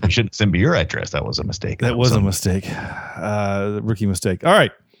 You shouldn't send me your address. That was a mistake. That was a mistake. Rookie mistake. All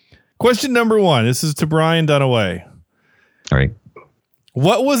right. Question number 1. This is to Brian Dunaway. All right.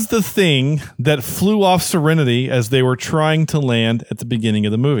 What was the thing that flew off Serenity as they were trying to land at the beginning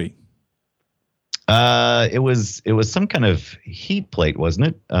of the movie? It was some kind of heat plate, wasn't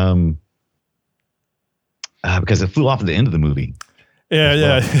it? Because it flew off at the end of the movie.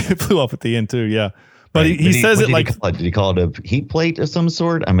 Yeah, it flew off at the end too. Yeah, but he says it like. Did he call it a heat plate of some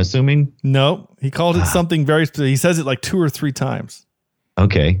sort? I'm assuming. No, he called it something very specific. He says it like 2 or 3 times.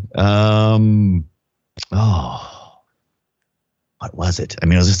 Okay. what was it? I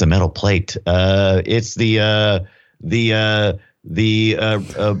mean, it was just a metal plate. It's the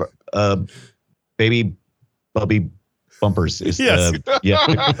baby bubby bumpers. It's Yes.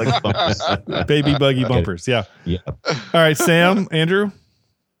 buggy bumpers. Baby buggy bumpers. Yeah. Yeah. All right, Sam, Andrew.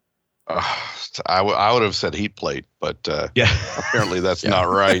 I would have said heat plate, but apparently that's not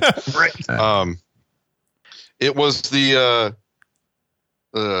right. Right. It was the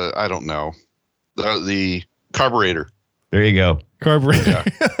I don't know, the carburetor. There you go. Carburetor.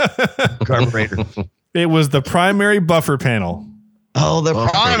 Carburetor. It was the primary buffer panel. Oh, the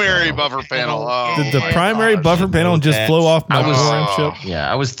primary buffer panel. Oh, Did the primary buffer panel just blow off my ship?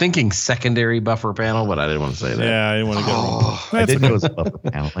 Yeah, I was thinking secondary buffer panel, but I didn't want to say that. Yeah, I didn't want to go wrong. I didn't know it was a buffer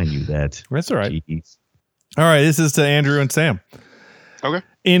panel. I knew that. That's all right. Jeez. All right, this is to Andrew and Sam. Okay.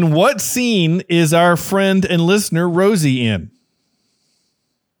 In what scene is our friend and listener Rosie in?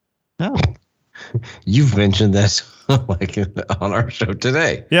 Oh. You've mentioned this like on our show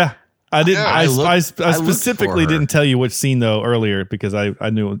today. Yeah. I didn't. Yeah, I I specifically didn't tell you which scene though earlier because I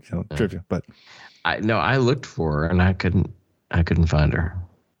knew trivia. But I looked for her and I couldn't find her.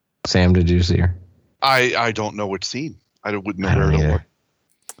 Sam, did you see her? I don't know which scene. I wouldn't know where to look.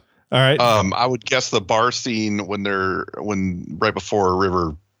 All right. I would guess the bar scene when right before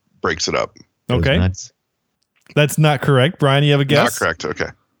River breaks it up. Okay. That's not correct. Brian, you have a guess? Not correct. Okay.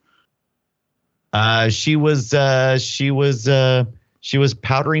 She was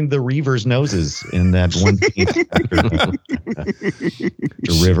powdering the Reavers' noses in that one scene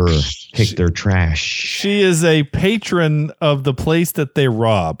the River picked their trash. She is a patron of the place that they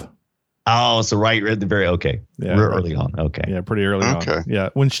rob. Oh, so right at the very early on. Okay. Yeah, pretty early on. Yeah,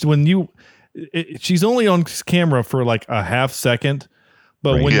 she's only on camera for like a half second,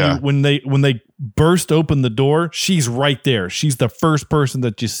 but when they burst open the door, she's right there. She's the first person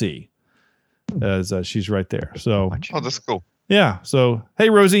that you see. As she's right there. So that's cool. Yeah. So hey,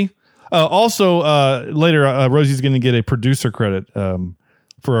 Rosie. Also, later, Rosie's going to get a producer credit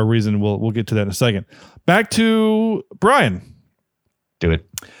for a reason. We'll get to that in a second. Back to Brian. Do it.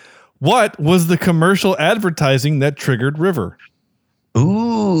 What was the commercial advertising that triggered River?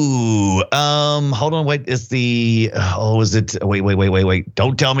 Ooh. Hold on. Wait. Is it? Wait.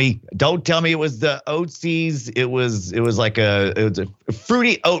 Don't tell me it was the Oatsies. It was like a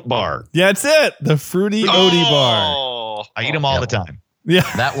fruity oat bar. Yeah, that's it. The fruity oaty bar. I eat them all the time. Yeah.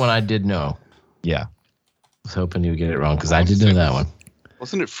 That one I did know. Yeah. I was hoping you would get it wrong because I did know that one.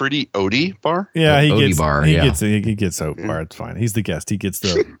 Wasn't it Fruity Odie bar? Yeah, he Odie gets bar. He Yeah. gets oat bar. It's fine. He's the guest. He gets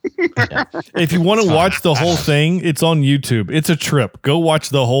the. If you want to watch the whole thing, it's on YouTube. It's a trip. Go watch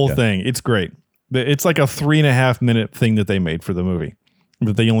the whole thing. It's great. It's like a 3.5 minute thing that they made for the movie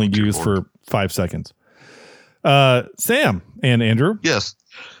that they only use for 5 seconds. Sam and Andrew. Yes.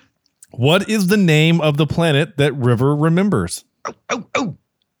 What is the name of the planet that River remembers? Oh,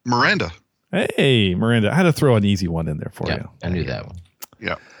 Miranda. Hey, Miranda. I had to throw an easy one in there for you. I knew that one.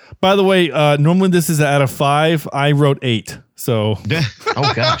 Yeah. By the way, normally this is out of 5. I wrote 8. So.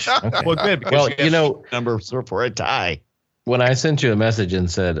 Oh gosh. Okay. Well, good. Well, number for a tie. When I sent you a message and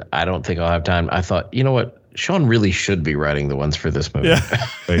said I don't think I'll have time, I thought, you know what, Sean really should be writing the ones for this movie. Yeah.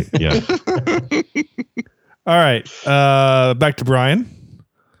 Right, yeah. All right. Back to Brian.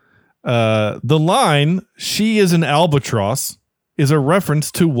 The line "She is an albatross" is a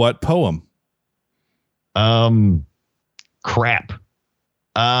reference to what poem? Crap.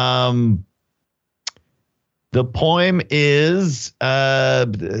 The poem is my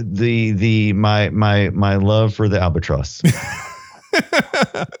love for the albatross.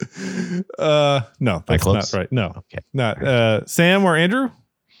 No, that's not right. No, okay, not Sam or Andrew.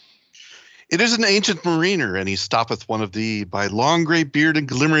 It is an ancient mariner, and he stoppeth one of thee by long gray beard and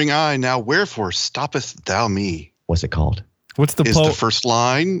glimmering eye. Now wherefore stoppest thou me? What's it called? What's the is the first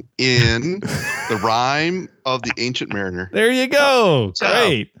line in the rhyme of the Ancient Mariner. There you go.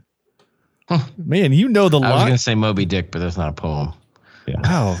 Great. Man, you know the line. I was going to say Moby Dick, but that's not a poem. Yeah.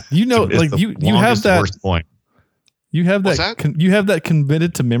 Wow. You know, like you have that. Worst point. You have that. You have that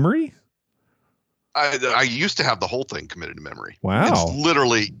committed to memory. I used to have the whole thing committed to memory. Wow. It's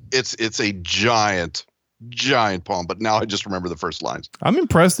literally it's a giant poem, but now I just remember the first lines. I'm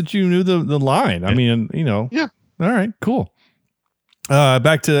impressed that you knew the line. I mean, you know. Yeah. All right, cool.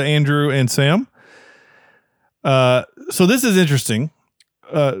 Back to Andrew and Sam. So this is interesting.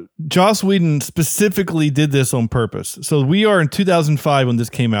 Joss Whedon specifically did this on purpose. So we are in 2005 when this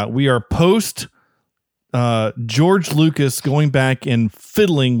came out. We are post George Lucas going back and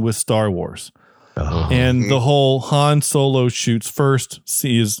fiddling with Star Wars. And the whole Han Solo shoots first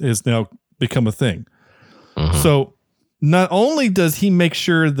is now become a thing. So not only does he make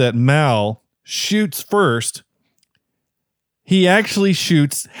sure that Mal shoots first, he actually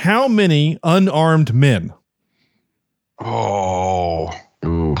shoots how many unarmed men? Oh.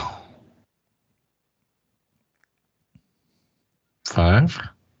 Ooh. 5?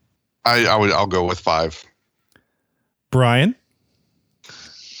 I'll go with 5. Brian?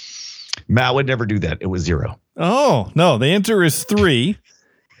 Matt would never do that. It was 0. Oh, no. The answer is 3.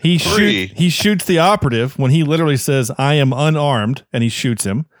 He shoots the operative when he literally says, I am unarmed, and he shoots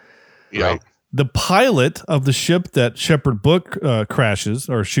him. Yeah. Right. The pilot of the ship that Shepard Book crashes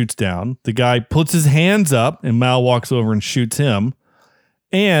or shoots down, the guy puts his hands up and Mal walks over and shoots him.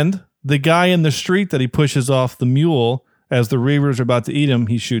 And the guy in the street that he pushes off the mule as the Reavers are about to eat him,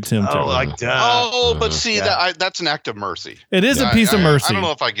 he shoots him too. But see, that's an act of mercy. It is a piece of mercy. I don't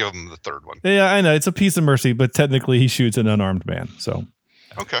know if I give him the third one. Yeah, I know. It's a piece of mercy, but technically he shoots an unarmed man. So,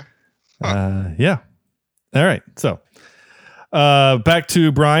 okay. Yeah. All right. So, back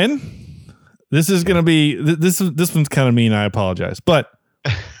to Brian. This is going to be this one's kind of mean. I apologize, but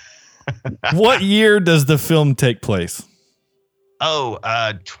what year does the film take place?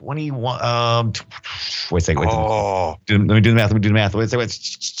 21. Wait a second. Let me do the math. Wait a second.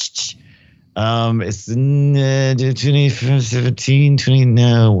 It's 2017. 20.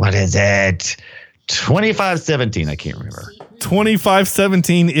 No, what is it? 2517. I can't remember.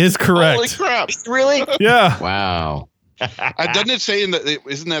 2517 is correct. Holy crap! Really? Yeah. Wow. Doesn't it say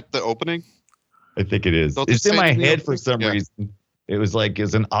isn't that the opening? I think it is. Don't It's in my head for some Yeah. reason. It was like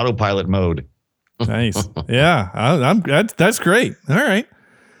it's an autopilot mode. Nice. Yeah, that's great. All right.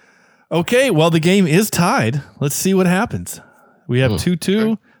 Okay, well, the game is tied. Let's see what happens. We have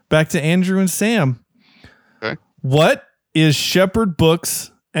 2-2. Okay. Back to Andrew and Sam. Okay. What is Shepard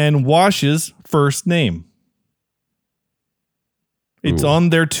Book's and Wash's first name? It's on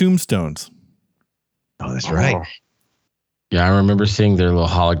their tombstones. Oh, that's right. Yeah, I remember seeing their little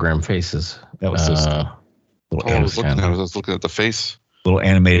hologram faces. That was so I was looking at the face. Little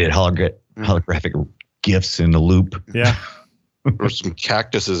animated holographic gifs in the loop. Yeah. There's some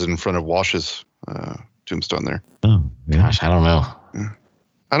cactuses in front of Wash's tombstone there. Oh, yeah. Gosh, I don't know.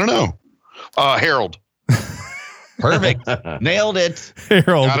 I don't know. Harold. Perfect. Nailed it.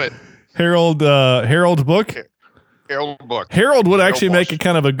 Harold. Got it. Harold Book. Harold Book. Harold would actually Wash. make a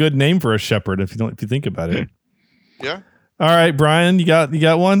kind of a good name for a shepherd if you think about it. Yeah. All right, Brian, you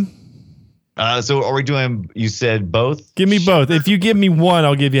got one? So are we doing, you said both? Give me both. If you give me one,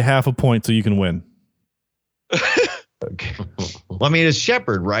 I'll give you half a point so you can win. Okay. Well, I mean, it's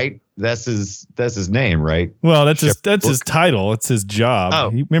Shepard, right? That's his name, right? Well, that's his title. It's his job. Oh.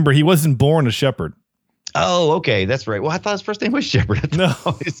 Remember, he wasn't born a shepherd. Oh, okay. That's right. Well, I thought his first name was Shepard. No.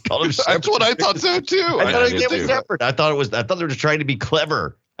 It's called him Shepard. That's what I thought so too. I thought his name was Shepard. I thought they were just trying to be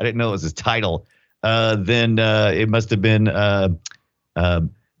clever. I didn't know it was his title. Then it must have been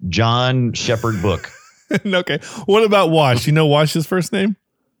John Shepard Book. Okay. What about Wash? You know Wash's first name?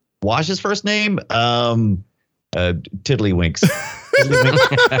 Wash's first name? Tiddlywinks.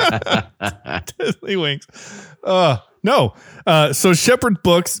 Tiddlywinks. No. So Shepard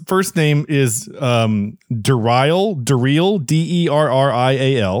Book's first name is Derrial, Derrial.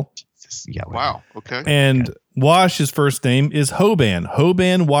 Yeah. Wow. Okay. And Wash's first name is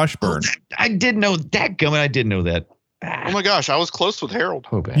Hoban Washburn. I did know that coming. I didn't know that. Oh my gosh, I was close with Harold.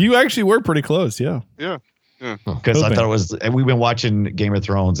 You actually were pretty close, yeah. Yeah. Because I thought it was. We've been watching Game of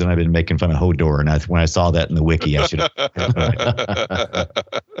Thrones, and I've been making fun of Hodor. And when I saw that in the wiki, I should have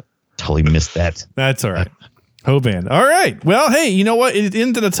totally missed that. That's all right. Hoban. All right. Well, hey, you know what? It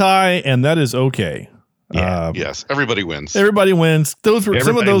ended a tie, and that is okay. Yeah. Yes, everybody wins. Everybody wins.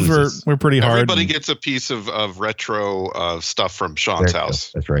 Some of those were pretty hard. Everybody gets a piece of retro stuff from Sean's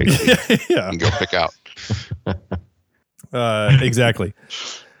house. That's right. Yeah. And go pick out. Exactly.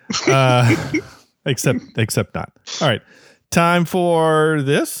 Except not. All right. Time for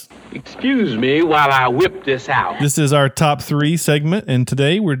this. Excuse me while I whip this out. This is our top 3 segment, and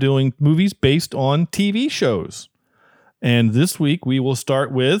today we're doing movies based on TV shows. And this week we will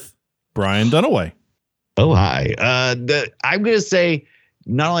start with Brian Dunaway. Oh, hi. I'm going to say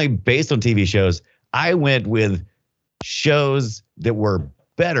not only based on TV shows, I went with shows that were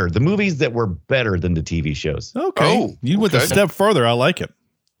better, the movies that were better than the TV shows. Okay. You went a step further. I like it.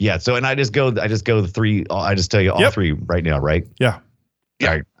 Yeah. So, and I just go 3. I just tell you all 3 right now, right? Yeah. All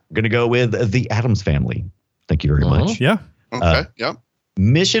right. I'm going to go with The Addams Family. Thank you very much. Yeah. Okay. Yep.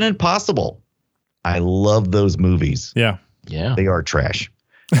 Mission Impossible. I love those movies. Yeah. Yeah. They are trash.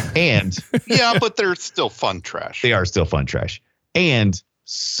 And yeah, but they're still fun trash. They are still fun trash. And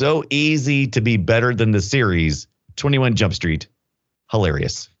so easy to be better than the series 21 Jump Street.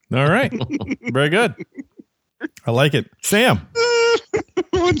 Hilarious. All right. Very good. I like it. Sam.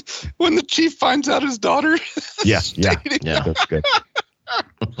 when the chief finds out his daughter. Yeah. That's good.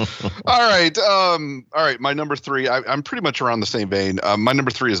 All right. My number 3. I'm pretty much around the same vein. My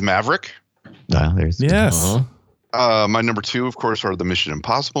number 3 is Maverick. Yes. My number 2, of course, are the Mission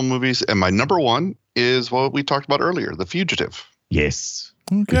Impossible movies, and my number 1 is what we talked about earlier, The Fugitive. Yes.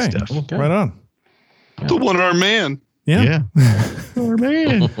 Okay. Right on. The one-armed man. Yeah. Our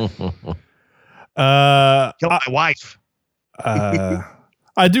man. Kill my wife.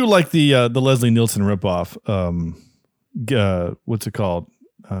 I do like the Leslie Nielsen ripoff. What's it called?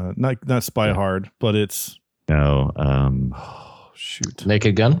 Not Spy Hard, but it's shoot.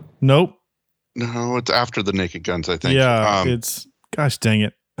 Naked Gun? Nope. No, it's after the Naked Guns, I think. Yeah, it's gosh dang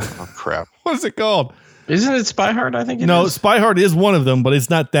it. Oh crap. What is it called? Isn't it Spy Hard? I think it no, is. Spy Hard is one of them, but it's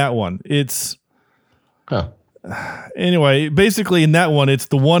not that one. It's anyway, basically in that one, it's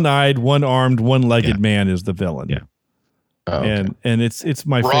the one-eyed, one-armed, one-legged man is the villain. Yeah. Oh, okay. And it's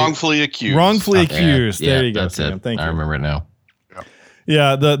my wrongfully accused. Wrongfully accused. Yeah, there you go. That's Sam. it. Thank you. I remember it now.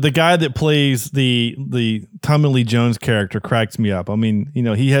 Yeah, the guy that plays the Tommy Lee Jones character cracks me up. I mean,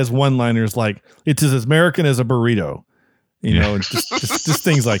 he has one-liners like "It's as American as a burrito," just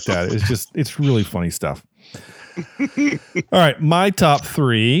things like that. It's really funny stuff. All right, my top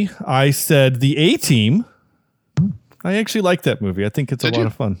 3. I said the A-Team. I actually like that movie. I think it's a lot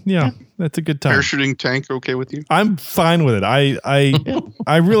of fun. Yeah, that's a good time. Parachuting tank, okay with you? I'm fine with it. I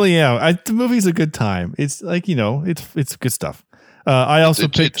really am. The movie's a good time. It's like it's good stuff. I also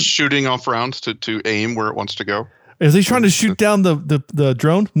picked shooting off rounds to aim where it wants to go. Is he trying to shoot down the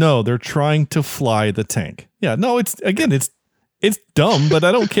drone? No, they're trying to fly the tank. Yeah, no, it's dumb, but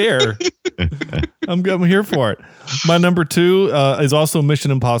I don't care. I'm here for it. My number 2 is also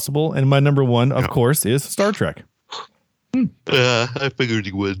Mission Impossible, and my number 1, of course, is Star Trek. I figured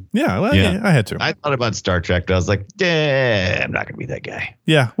you would. Yeah, well, I had to. I thought about Star Trek, but I was like, I'm not going to be that guy.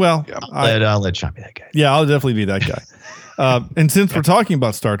 Yeah, well, I'll let Sean be that guy. Yeah, I'll definitely be that guy. And since we're talking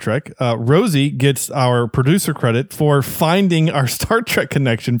about Star Trek, Rosie gets our producer credit for finding our Star Trek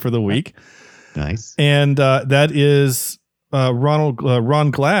connection for the week. Nice. And that is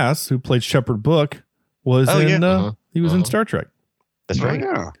Ron Glass, who played Shepard Book, was he was in Star Trek. That's right.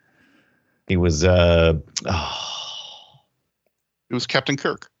 Yeah. He was It was Captain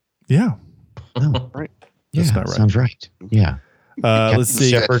Kirk. Yeah. Oh, right. That's not right. Sounds right. Yeah. Let's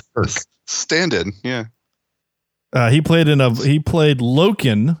see. Shepard Kirk. Stand-in. Yeah. He played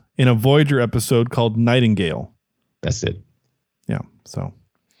Loken in a Voyager episode called Nightingale. That's it. Yeah. So,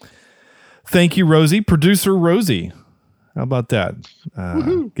 thank you, Rosie. Producer Rosie. How about that?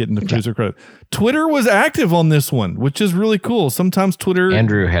 Getting the producer credit. Twitter was active on this one, which is really cool. Sometimes Twitter.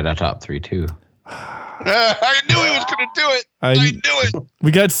 Andrew had a top 3 too. I knew he was going to do it. I knew it.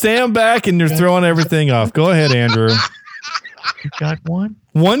 We got Sam back, and you're throwing everything off. Go ahead, Andrew. You got one?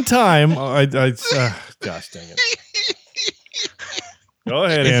 One time, gosh dang it. Go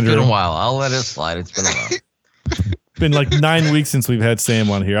ahead, Andrew. It's been a while. I'll let it slide. It's been a while. It's been like 9 weeks since we've had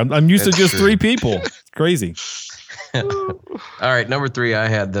Sam on here. I'm used to just 3 people. It's crazy. All right, number 3, I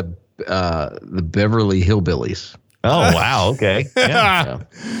had the Beverly Hillbillies. Oh wow, okay. Yeah.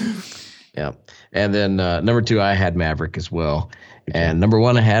 And then number 2, I had Maverick as well. And number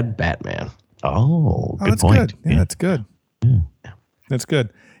 1, I had Batman. Oh, good that's point. Good. Yeah, that's good. Yeah. That's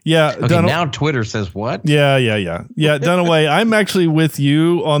good. Yeah. Okay, now Twitter says what? Yeah. Dunaway, I'm actually with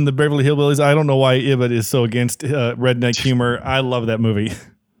you on the Beverly Hillbillies. I don't know why Ibit is so against redneck humor. I love that movie.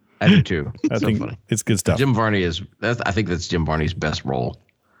 I do too. I think funny. It's good stuff. Jim Varney I think that's Jim Varney's best role.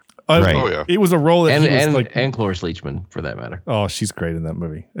 Right. Oh yeah. It was a role that and Cloris Leachman for that matter. Oh, she's great in that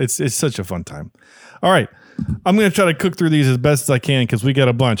movie. It's such a fun time. All right. I'm going to try to cook through these as best as I can because we got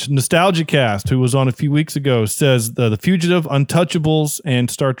a bunch. Nostalgia Cast, who was on a few weeks ago, says The Fugitive, Untouchables,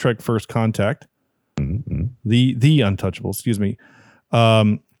 and Star Trek First Contact. Mm-hmm. The Untouchables, excuse me.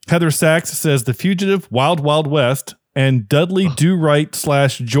 Heather Sachs says The Fugitive, Wild Wild West, and Dudley Do-Right /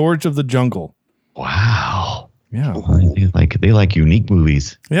 George of the Jungle. Wow. Yeah. They like unique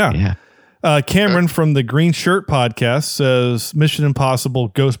movies. Yeah. Cameron from the Green Shirt podcast says Mission Impossible,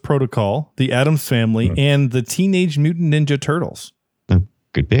 Ghost Protocol, The Addams Family, and the Teenage Mutant Ninja Turtles.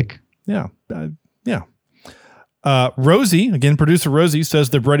 Good pick. Yeah. Rosie, again, producer Rosie,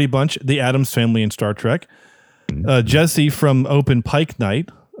 says The Brady Bunch, The Addams Family, and Star Trek. Jesse from Open Pike Night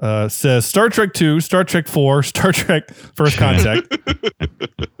says Star Trek 2, Star Trek 4, Star Trek First Contact.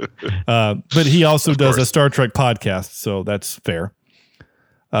 But he also does a Star Trek podcast, so that's fair.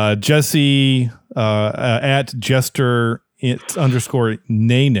 Jesse at Jester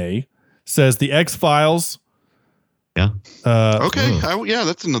 _Nene says The X-Files, Yeah. Okay. Yeah,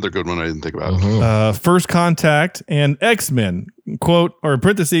 that's another good one I didn't think about. First Contact and X-Men, quote, or in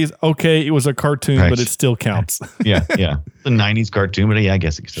parentheses, okay, it was a cartoon, Right. but it still counts. Yeah. The 90s cartoon, but yeah, I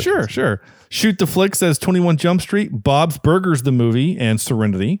guess it still Sure. Shoot the Flick says 21 Jump Street, Bob's Burgers the movie, and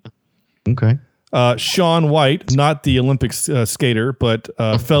Serenity. Okay. Sean White, not the Olympic skater, but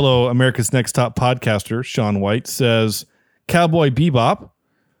fellow America's Next Top podcaster, Sean White, says Cowboy Bebop,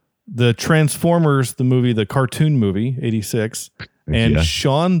 the Transformers, the movie, the cartoon movie, 86, and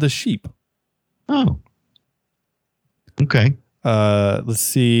Shaun the Sheep. Oh. Okay. Let's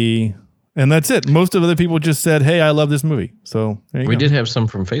see. And that's it. Most of the other people just said, hey, I love this movie. So there you We go. did have some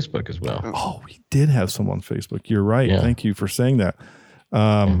from Facebook as well. Oh, we did have some on Facebook. You're right. Yeah. Thank you for saying that.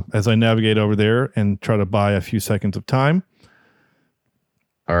 As I navigate over there and try to buy a few seconds of time.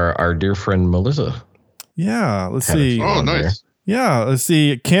 Our dear friend Melissa. Yeah. Let's see. Oh, nice. Yeah. Let's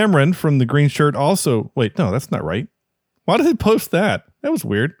see. Cameron from the green shirt also. Wait, no, that's not right. Why did it post that? That was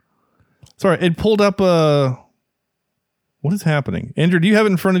weird. Sorry. It pulled up what is happening? Andrew, do you have it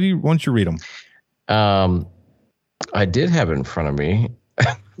in front of you? Why don't you read them? I did have it in front of me.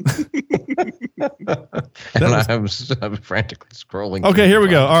 And I'm frantically scrolling. Okay, here we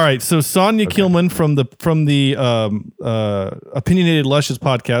go. All right. So Sonia Kilman from the Opinionated Luscious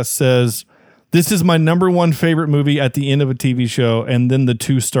podcast says, this is my number one favorite movie at the end of a TV show, and then the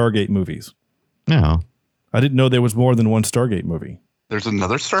 2 Stargate movies. No. I didn't know there was more than one Stargate movie. There's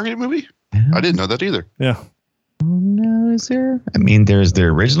another Stargate movie? I didn't know that either. Yeah. No, is there? I mean, there's the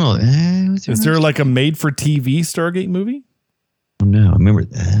original. Is there like a made-for-TV Stargate movie? No, I remember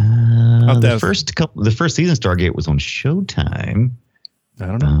the first season Stargate was on Showtime. I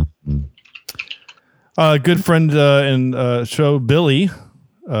don't know. Good friend and show Billy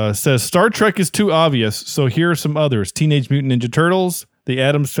says Star Trek is too obvious, so here are some others: Teenage Mutant Ninja Turtles, The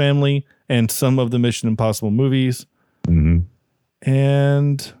Addams Family, and some of the Mission Impossible movies. Mm-hmm.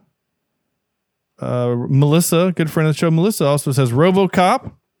 And Melissa, good friend of the show, Melissa also says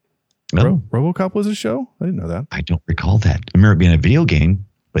RoboCop. No. RoboCop was a show? I didn't know that. I don't recall that. I remember it being a video game,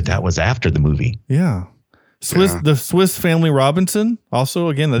 but that was after the movie. Yeah. The Swiss Family Robinson. Also,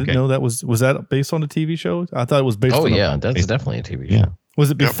 again, I didn't know that was that based on a TV show? I thought it was based on that's definitely a TV show. Yeah.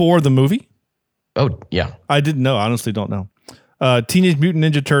 Was it before the movie? Oh, yeah. I didn't know. I honestly don't know. Teenage Mutant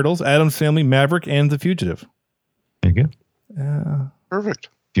Ninja Turtles, Addams Family, Maverick, and The Fugitive. There you go. Perfect.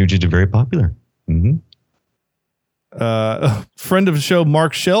 Fugitive, very popular. Mm-hmm. Friend of the show,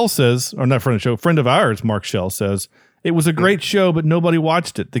 Mark Shell says, or not friend of the show, friend of ours, Mark Shell says, it was a great show, but nobody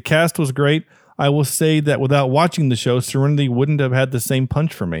watched it. The cast was great. I will say that without watching the show, Serenity wouldn't have had the same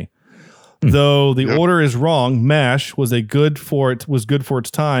punch for me. Though the order is wrong, MASH was good for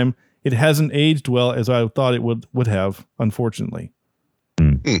its time. It hasn't aged well as I thought it would have, unfortunately.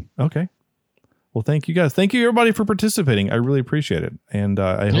 Okay. Well, thank you guys. Thank you everybody for participating. I really appreciate it. And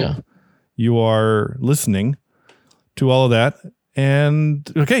I hope you are listening to all of that.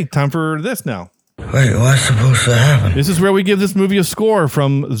 And okay, time for this now. Wait, what's supposed to happen? This is where we give this movie a score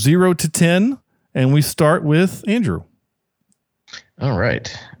from 0 to 10. And we start with Andrew. All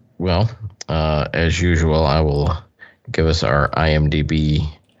right. Well, as usual, I will give us our IMDb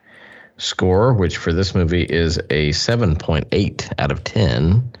score, which for this movie is a 7.8 out of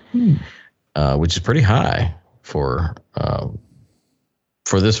 10, which is pretty high for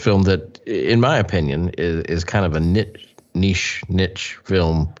this film that, in my opinion, is kind of a niche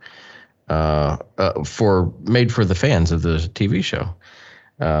film made for the fans of the TV show.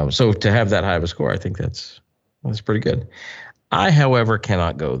 So to have that high of a score, I think that's pretty good. I, however,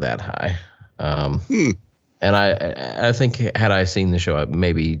 cannot go that high. And I think had I seen the show,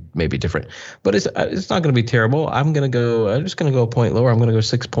 maybe different. But it's not going to be terrible. I'm just going to go a point lower. I'm going to go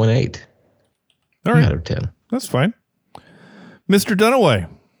 6.8. All right. Out of 10. That's fine. Mr. Dunaway.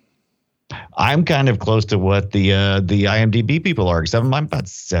 I'm kind of close to what the IMDb people are. I'm about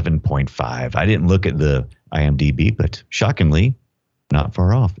 7.5. I didn't look at the IMDb, but shockingly, not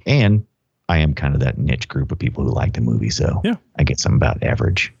far off. And I am kind of that niche group of people who like the movie, so I get some about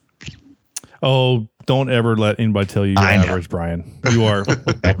average. Oh, don't ever let anybody tell you you're average, Brian. You are.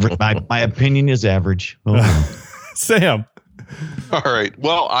 my opinion is average. Sam. All right.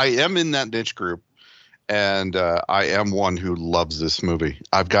 Well, I am in that niche group, and I am one who loves this movie.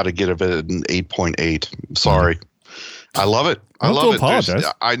 I've got to give it an 8.8. Sorry. I love it. I love it.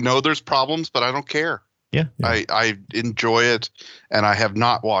 I know there's problems, but I don't care. Yeah. I enjoy it, and I have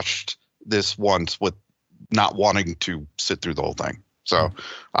not watched this once with not wanting to sit through the whole thing. So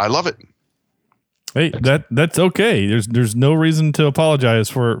I love it. Hey, that's okay. There's no reason to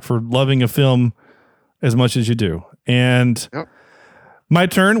apologize for loving a film as much as you do. And my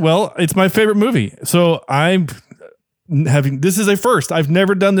turn. Well, it's my favorite movie. So this is a first. I've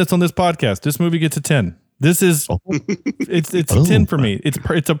never done this on this podcast. This movie gets a 10. This is it's a 10 for me.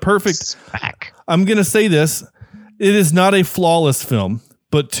 It's a perfect. I'm going to say this. It is not a flawless film,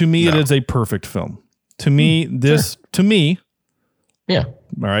 but to me, it is a perfect film. To me, yeah. All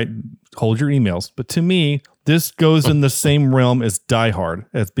right. Hold your emails. But to me, this goes in the same realm as Die Hard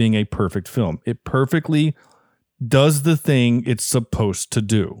as being a perfect film. It perfectly does the thing it's supposed to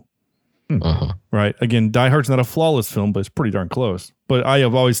do. Right. Again, Die Hard's not a flawless film, but it's pretty darn close. But I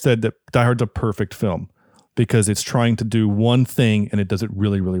have always said that Die Hard's a perfect film because it's trying to do one thing and it does it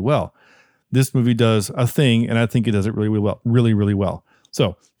really, really well. This movie does a thing, and I think it does it really, really well.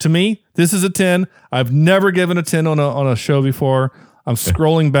 So to me, this is a 10. I've never given a 10 on a show before. I'm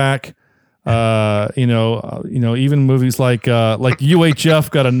scrolling back. Even movies like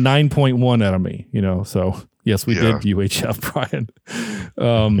UHF got a 9.1 out of me. So yes, we did UHF, Brian.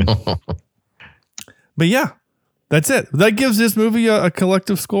 But yeah, that's it. That gives this movie a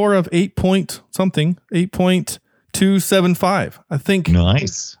collective score of 8.275. I think.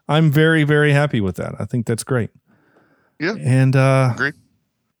 Nice. I'm very, very happy with that. I think that's great. Yeah. And great.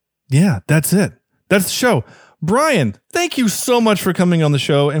 Yeah, that's it. That's the show. Brian, thank you so much for coming on the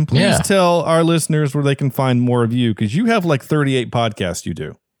show. And please tell our listeners where they can find more of you, because you have like 38 podcasts you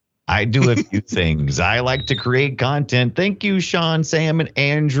do. I do a few things. I like to create content. Thank you, Sean, Sam, and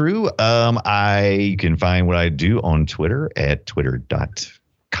Andrew. I can find what I do on Twitter at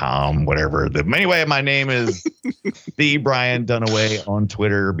twitter.com, whatever. Anyway, my name is the Brian Dunaway on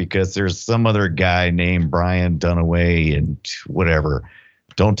Twitter, because there's some other guy named Brian Dunaway and whatever.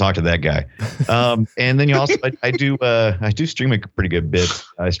 Don't talk to that guy. And then you also, I do stream a pretty good bit.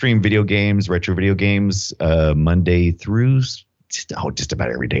 I stream video games, retro video games, Monday through just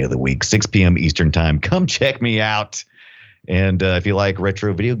about every day of the week, 6 p.m. Eastern time. Come check me out. And if you like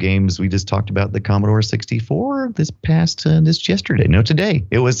retro video games, we just talked about the Commodore 64 this yesterday. No, today.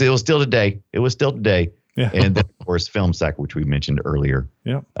 It was still today. It was still today. Yeah. And then, of course, Film Sack, which we mentioned earlier.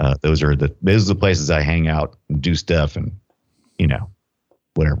 Yeah. Those are the places I hang out and do stuff and,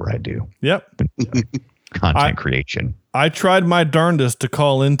 whatever I do. Yep. Content creation. I tried my darndest to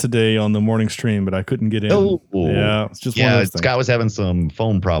call in today on the morning stream, but I couldn't get in. Oh, yeah. It's just one of those things. Scott was having some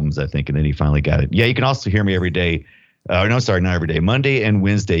phone problems, I think, and then he finally got it. Yeah, you can also hear me every day. Not every day. Monday and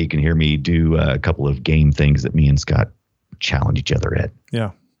Wednesday, you can hear me do a couple of game things that me and Scott challenge each other at.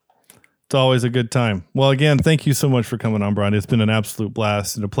 Yeah. It's always a good time. Well, again, thank you so much for coming on, Brian. It's been an absolute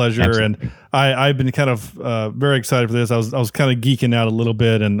blast and a pleasure. Absolutely. And I've been kind of very excited for this. I was kind of geeking out a little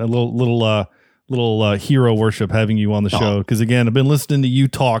bit and a little hero worship having you on the show. Because again, I've been listening to you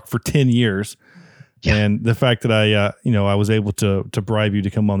talk for 10 years. Yeah. And the fact that I was able to bribe you to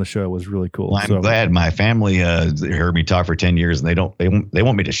come on the show was really cool. Well, I'm glad my family heard me talk for 10 years, and they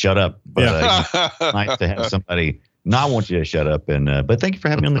want me to shut up. But it's nice to have somebody not want you to shut up. And but thank you for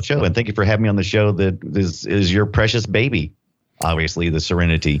having me on the show, and thank you for having me on the show that is your precious baby, obviously the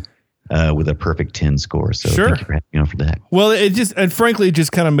Serenity. With a perfect 10 score. So sure. Thank you for having me on for that. Well, frankly, it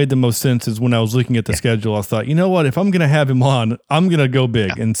just kind of made the most sense is when I was looking at the schedule, I thought, you know what, if I'm going to have him on, I'm going to go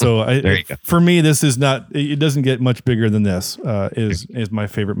big. And so for me, this is not, it doesn't get much bigger than this is my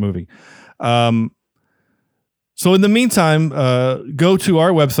favorite movie. So in the meantime, go to our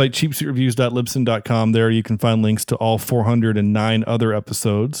website, cheapseatreviews.libsyn.com. There you can find links to all 409 other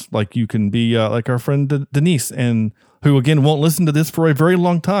episodes. Like you can be like our friend Denise, and who again won't listen to this for a very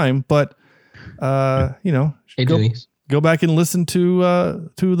long time, but hey, go back and listen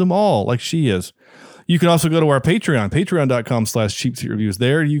to them all like she is. You can also go to our Patreon, patreon.com/cheapseatreviews.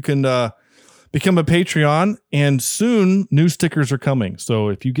 There you can become a Patreon, and soon new stickers are coming. So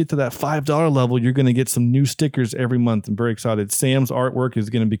if you get to that $5 level, you're going to get some new stickers every month. I'm very excited. Sam's artwork is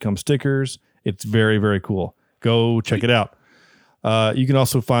going to become stickers. It's very, very cool. Go check it out. You can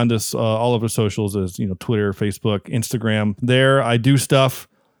also find us all over socials as Twitter, Facebook, Instagram. There I do stuff,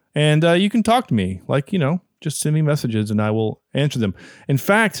 and you can talk to me. Just send me messages and I will answer them. In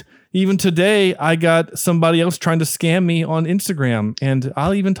fact, even today I got somebody else trying to scam me on Instagram, and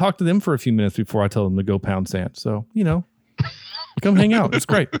I'll even talk to them for a few minutes before I tell them to go pound sand. So come hang out. It's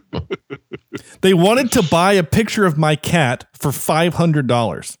great. They wanted to buy a picture of my cat for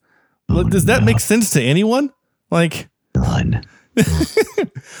 $500. Does that make sense to anyone? None.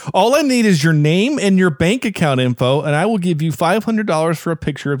 All I need is your name and your bank account info, and I will give you $500 for a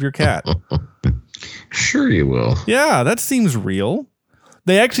picture of your cat. Sure you will. Yeah, that seems real.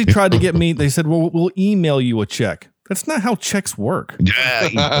 They actually tried to get me. They said, well, we'll email you a check. That's not how checks work.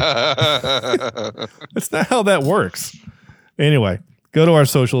 That's not how that works. Anyway, go to our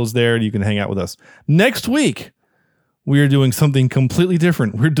socials there and you can hang out with us. Next week, we are doing something completely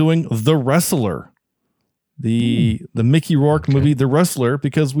different. We're doing The Wrestler. the Mickey Rourke movie, The Wrestler,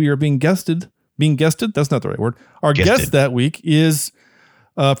 because we are being guested. That's not the right word. Our guest that week is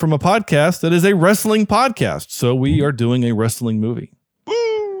from a podcast that is a wrestling podcast. So we are doing a wrestling movie.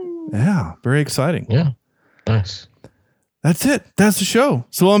 Woo! Yeah, very exciting. Yeah, nice. That's it. That's the show.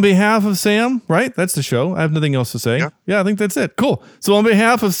 So on behalf of Sam, right? That's the show. I have nothing else to say. Yeah, I think that's it. Cool. So on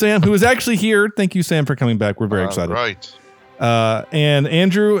behalf of Sam, who is actually here, thank you, Sam, for coming back. We're very excited. Right. And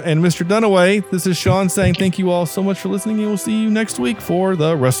Andrew and Mr. Dunaway, this is Sean saying thank you all so much for listening, and we'll see you next week for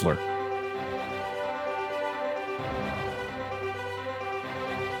The Wrestler.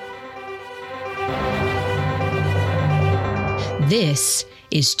 This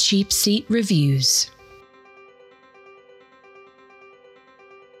is Cheap Seat Reviews.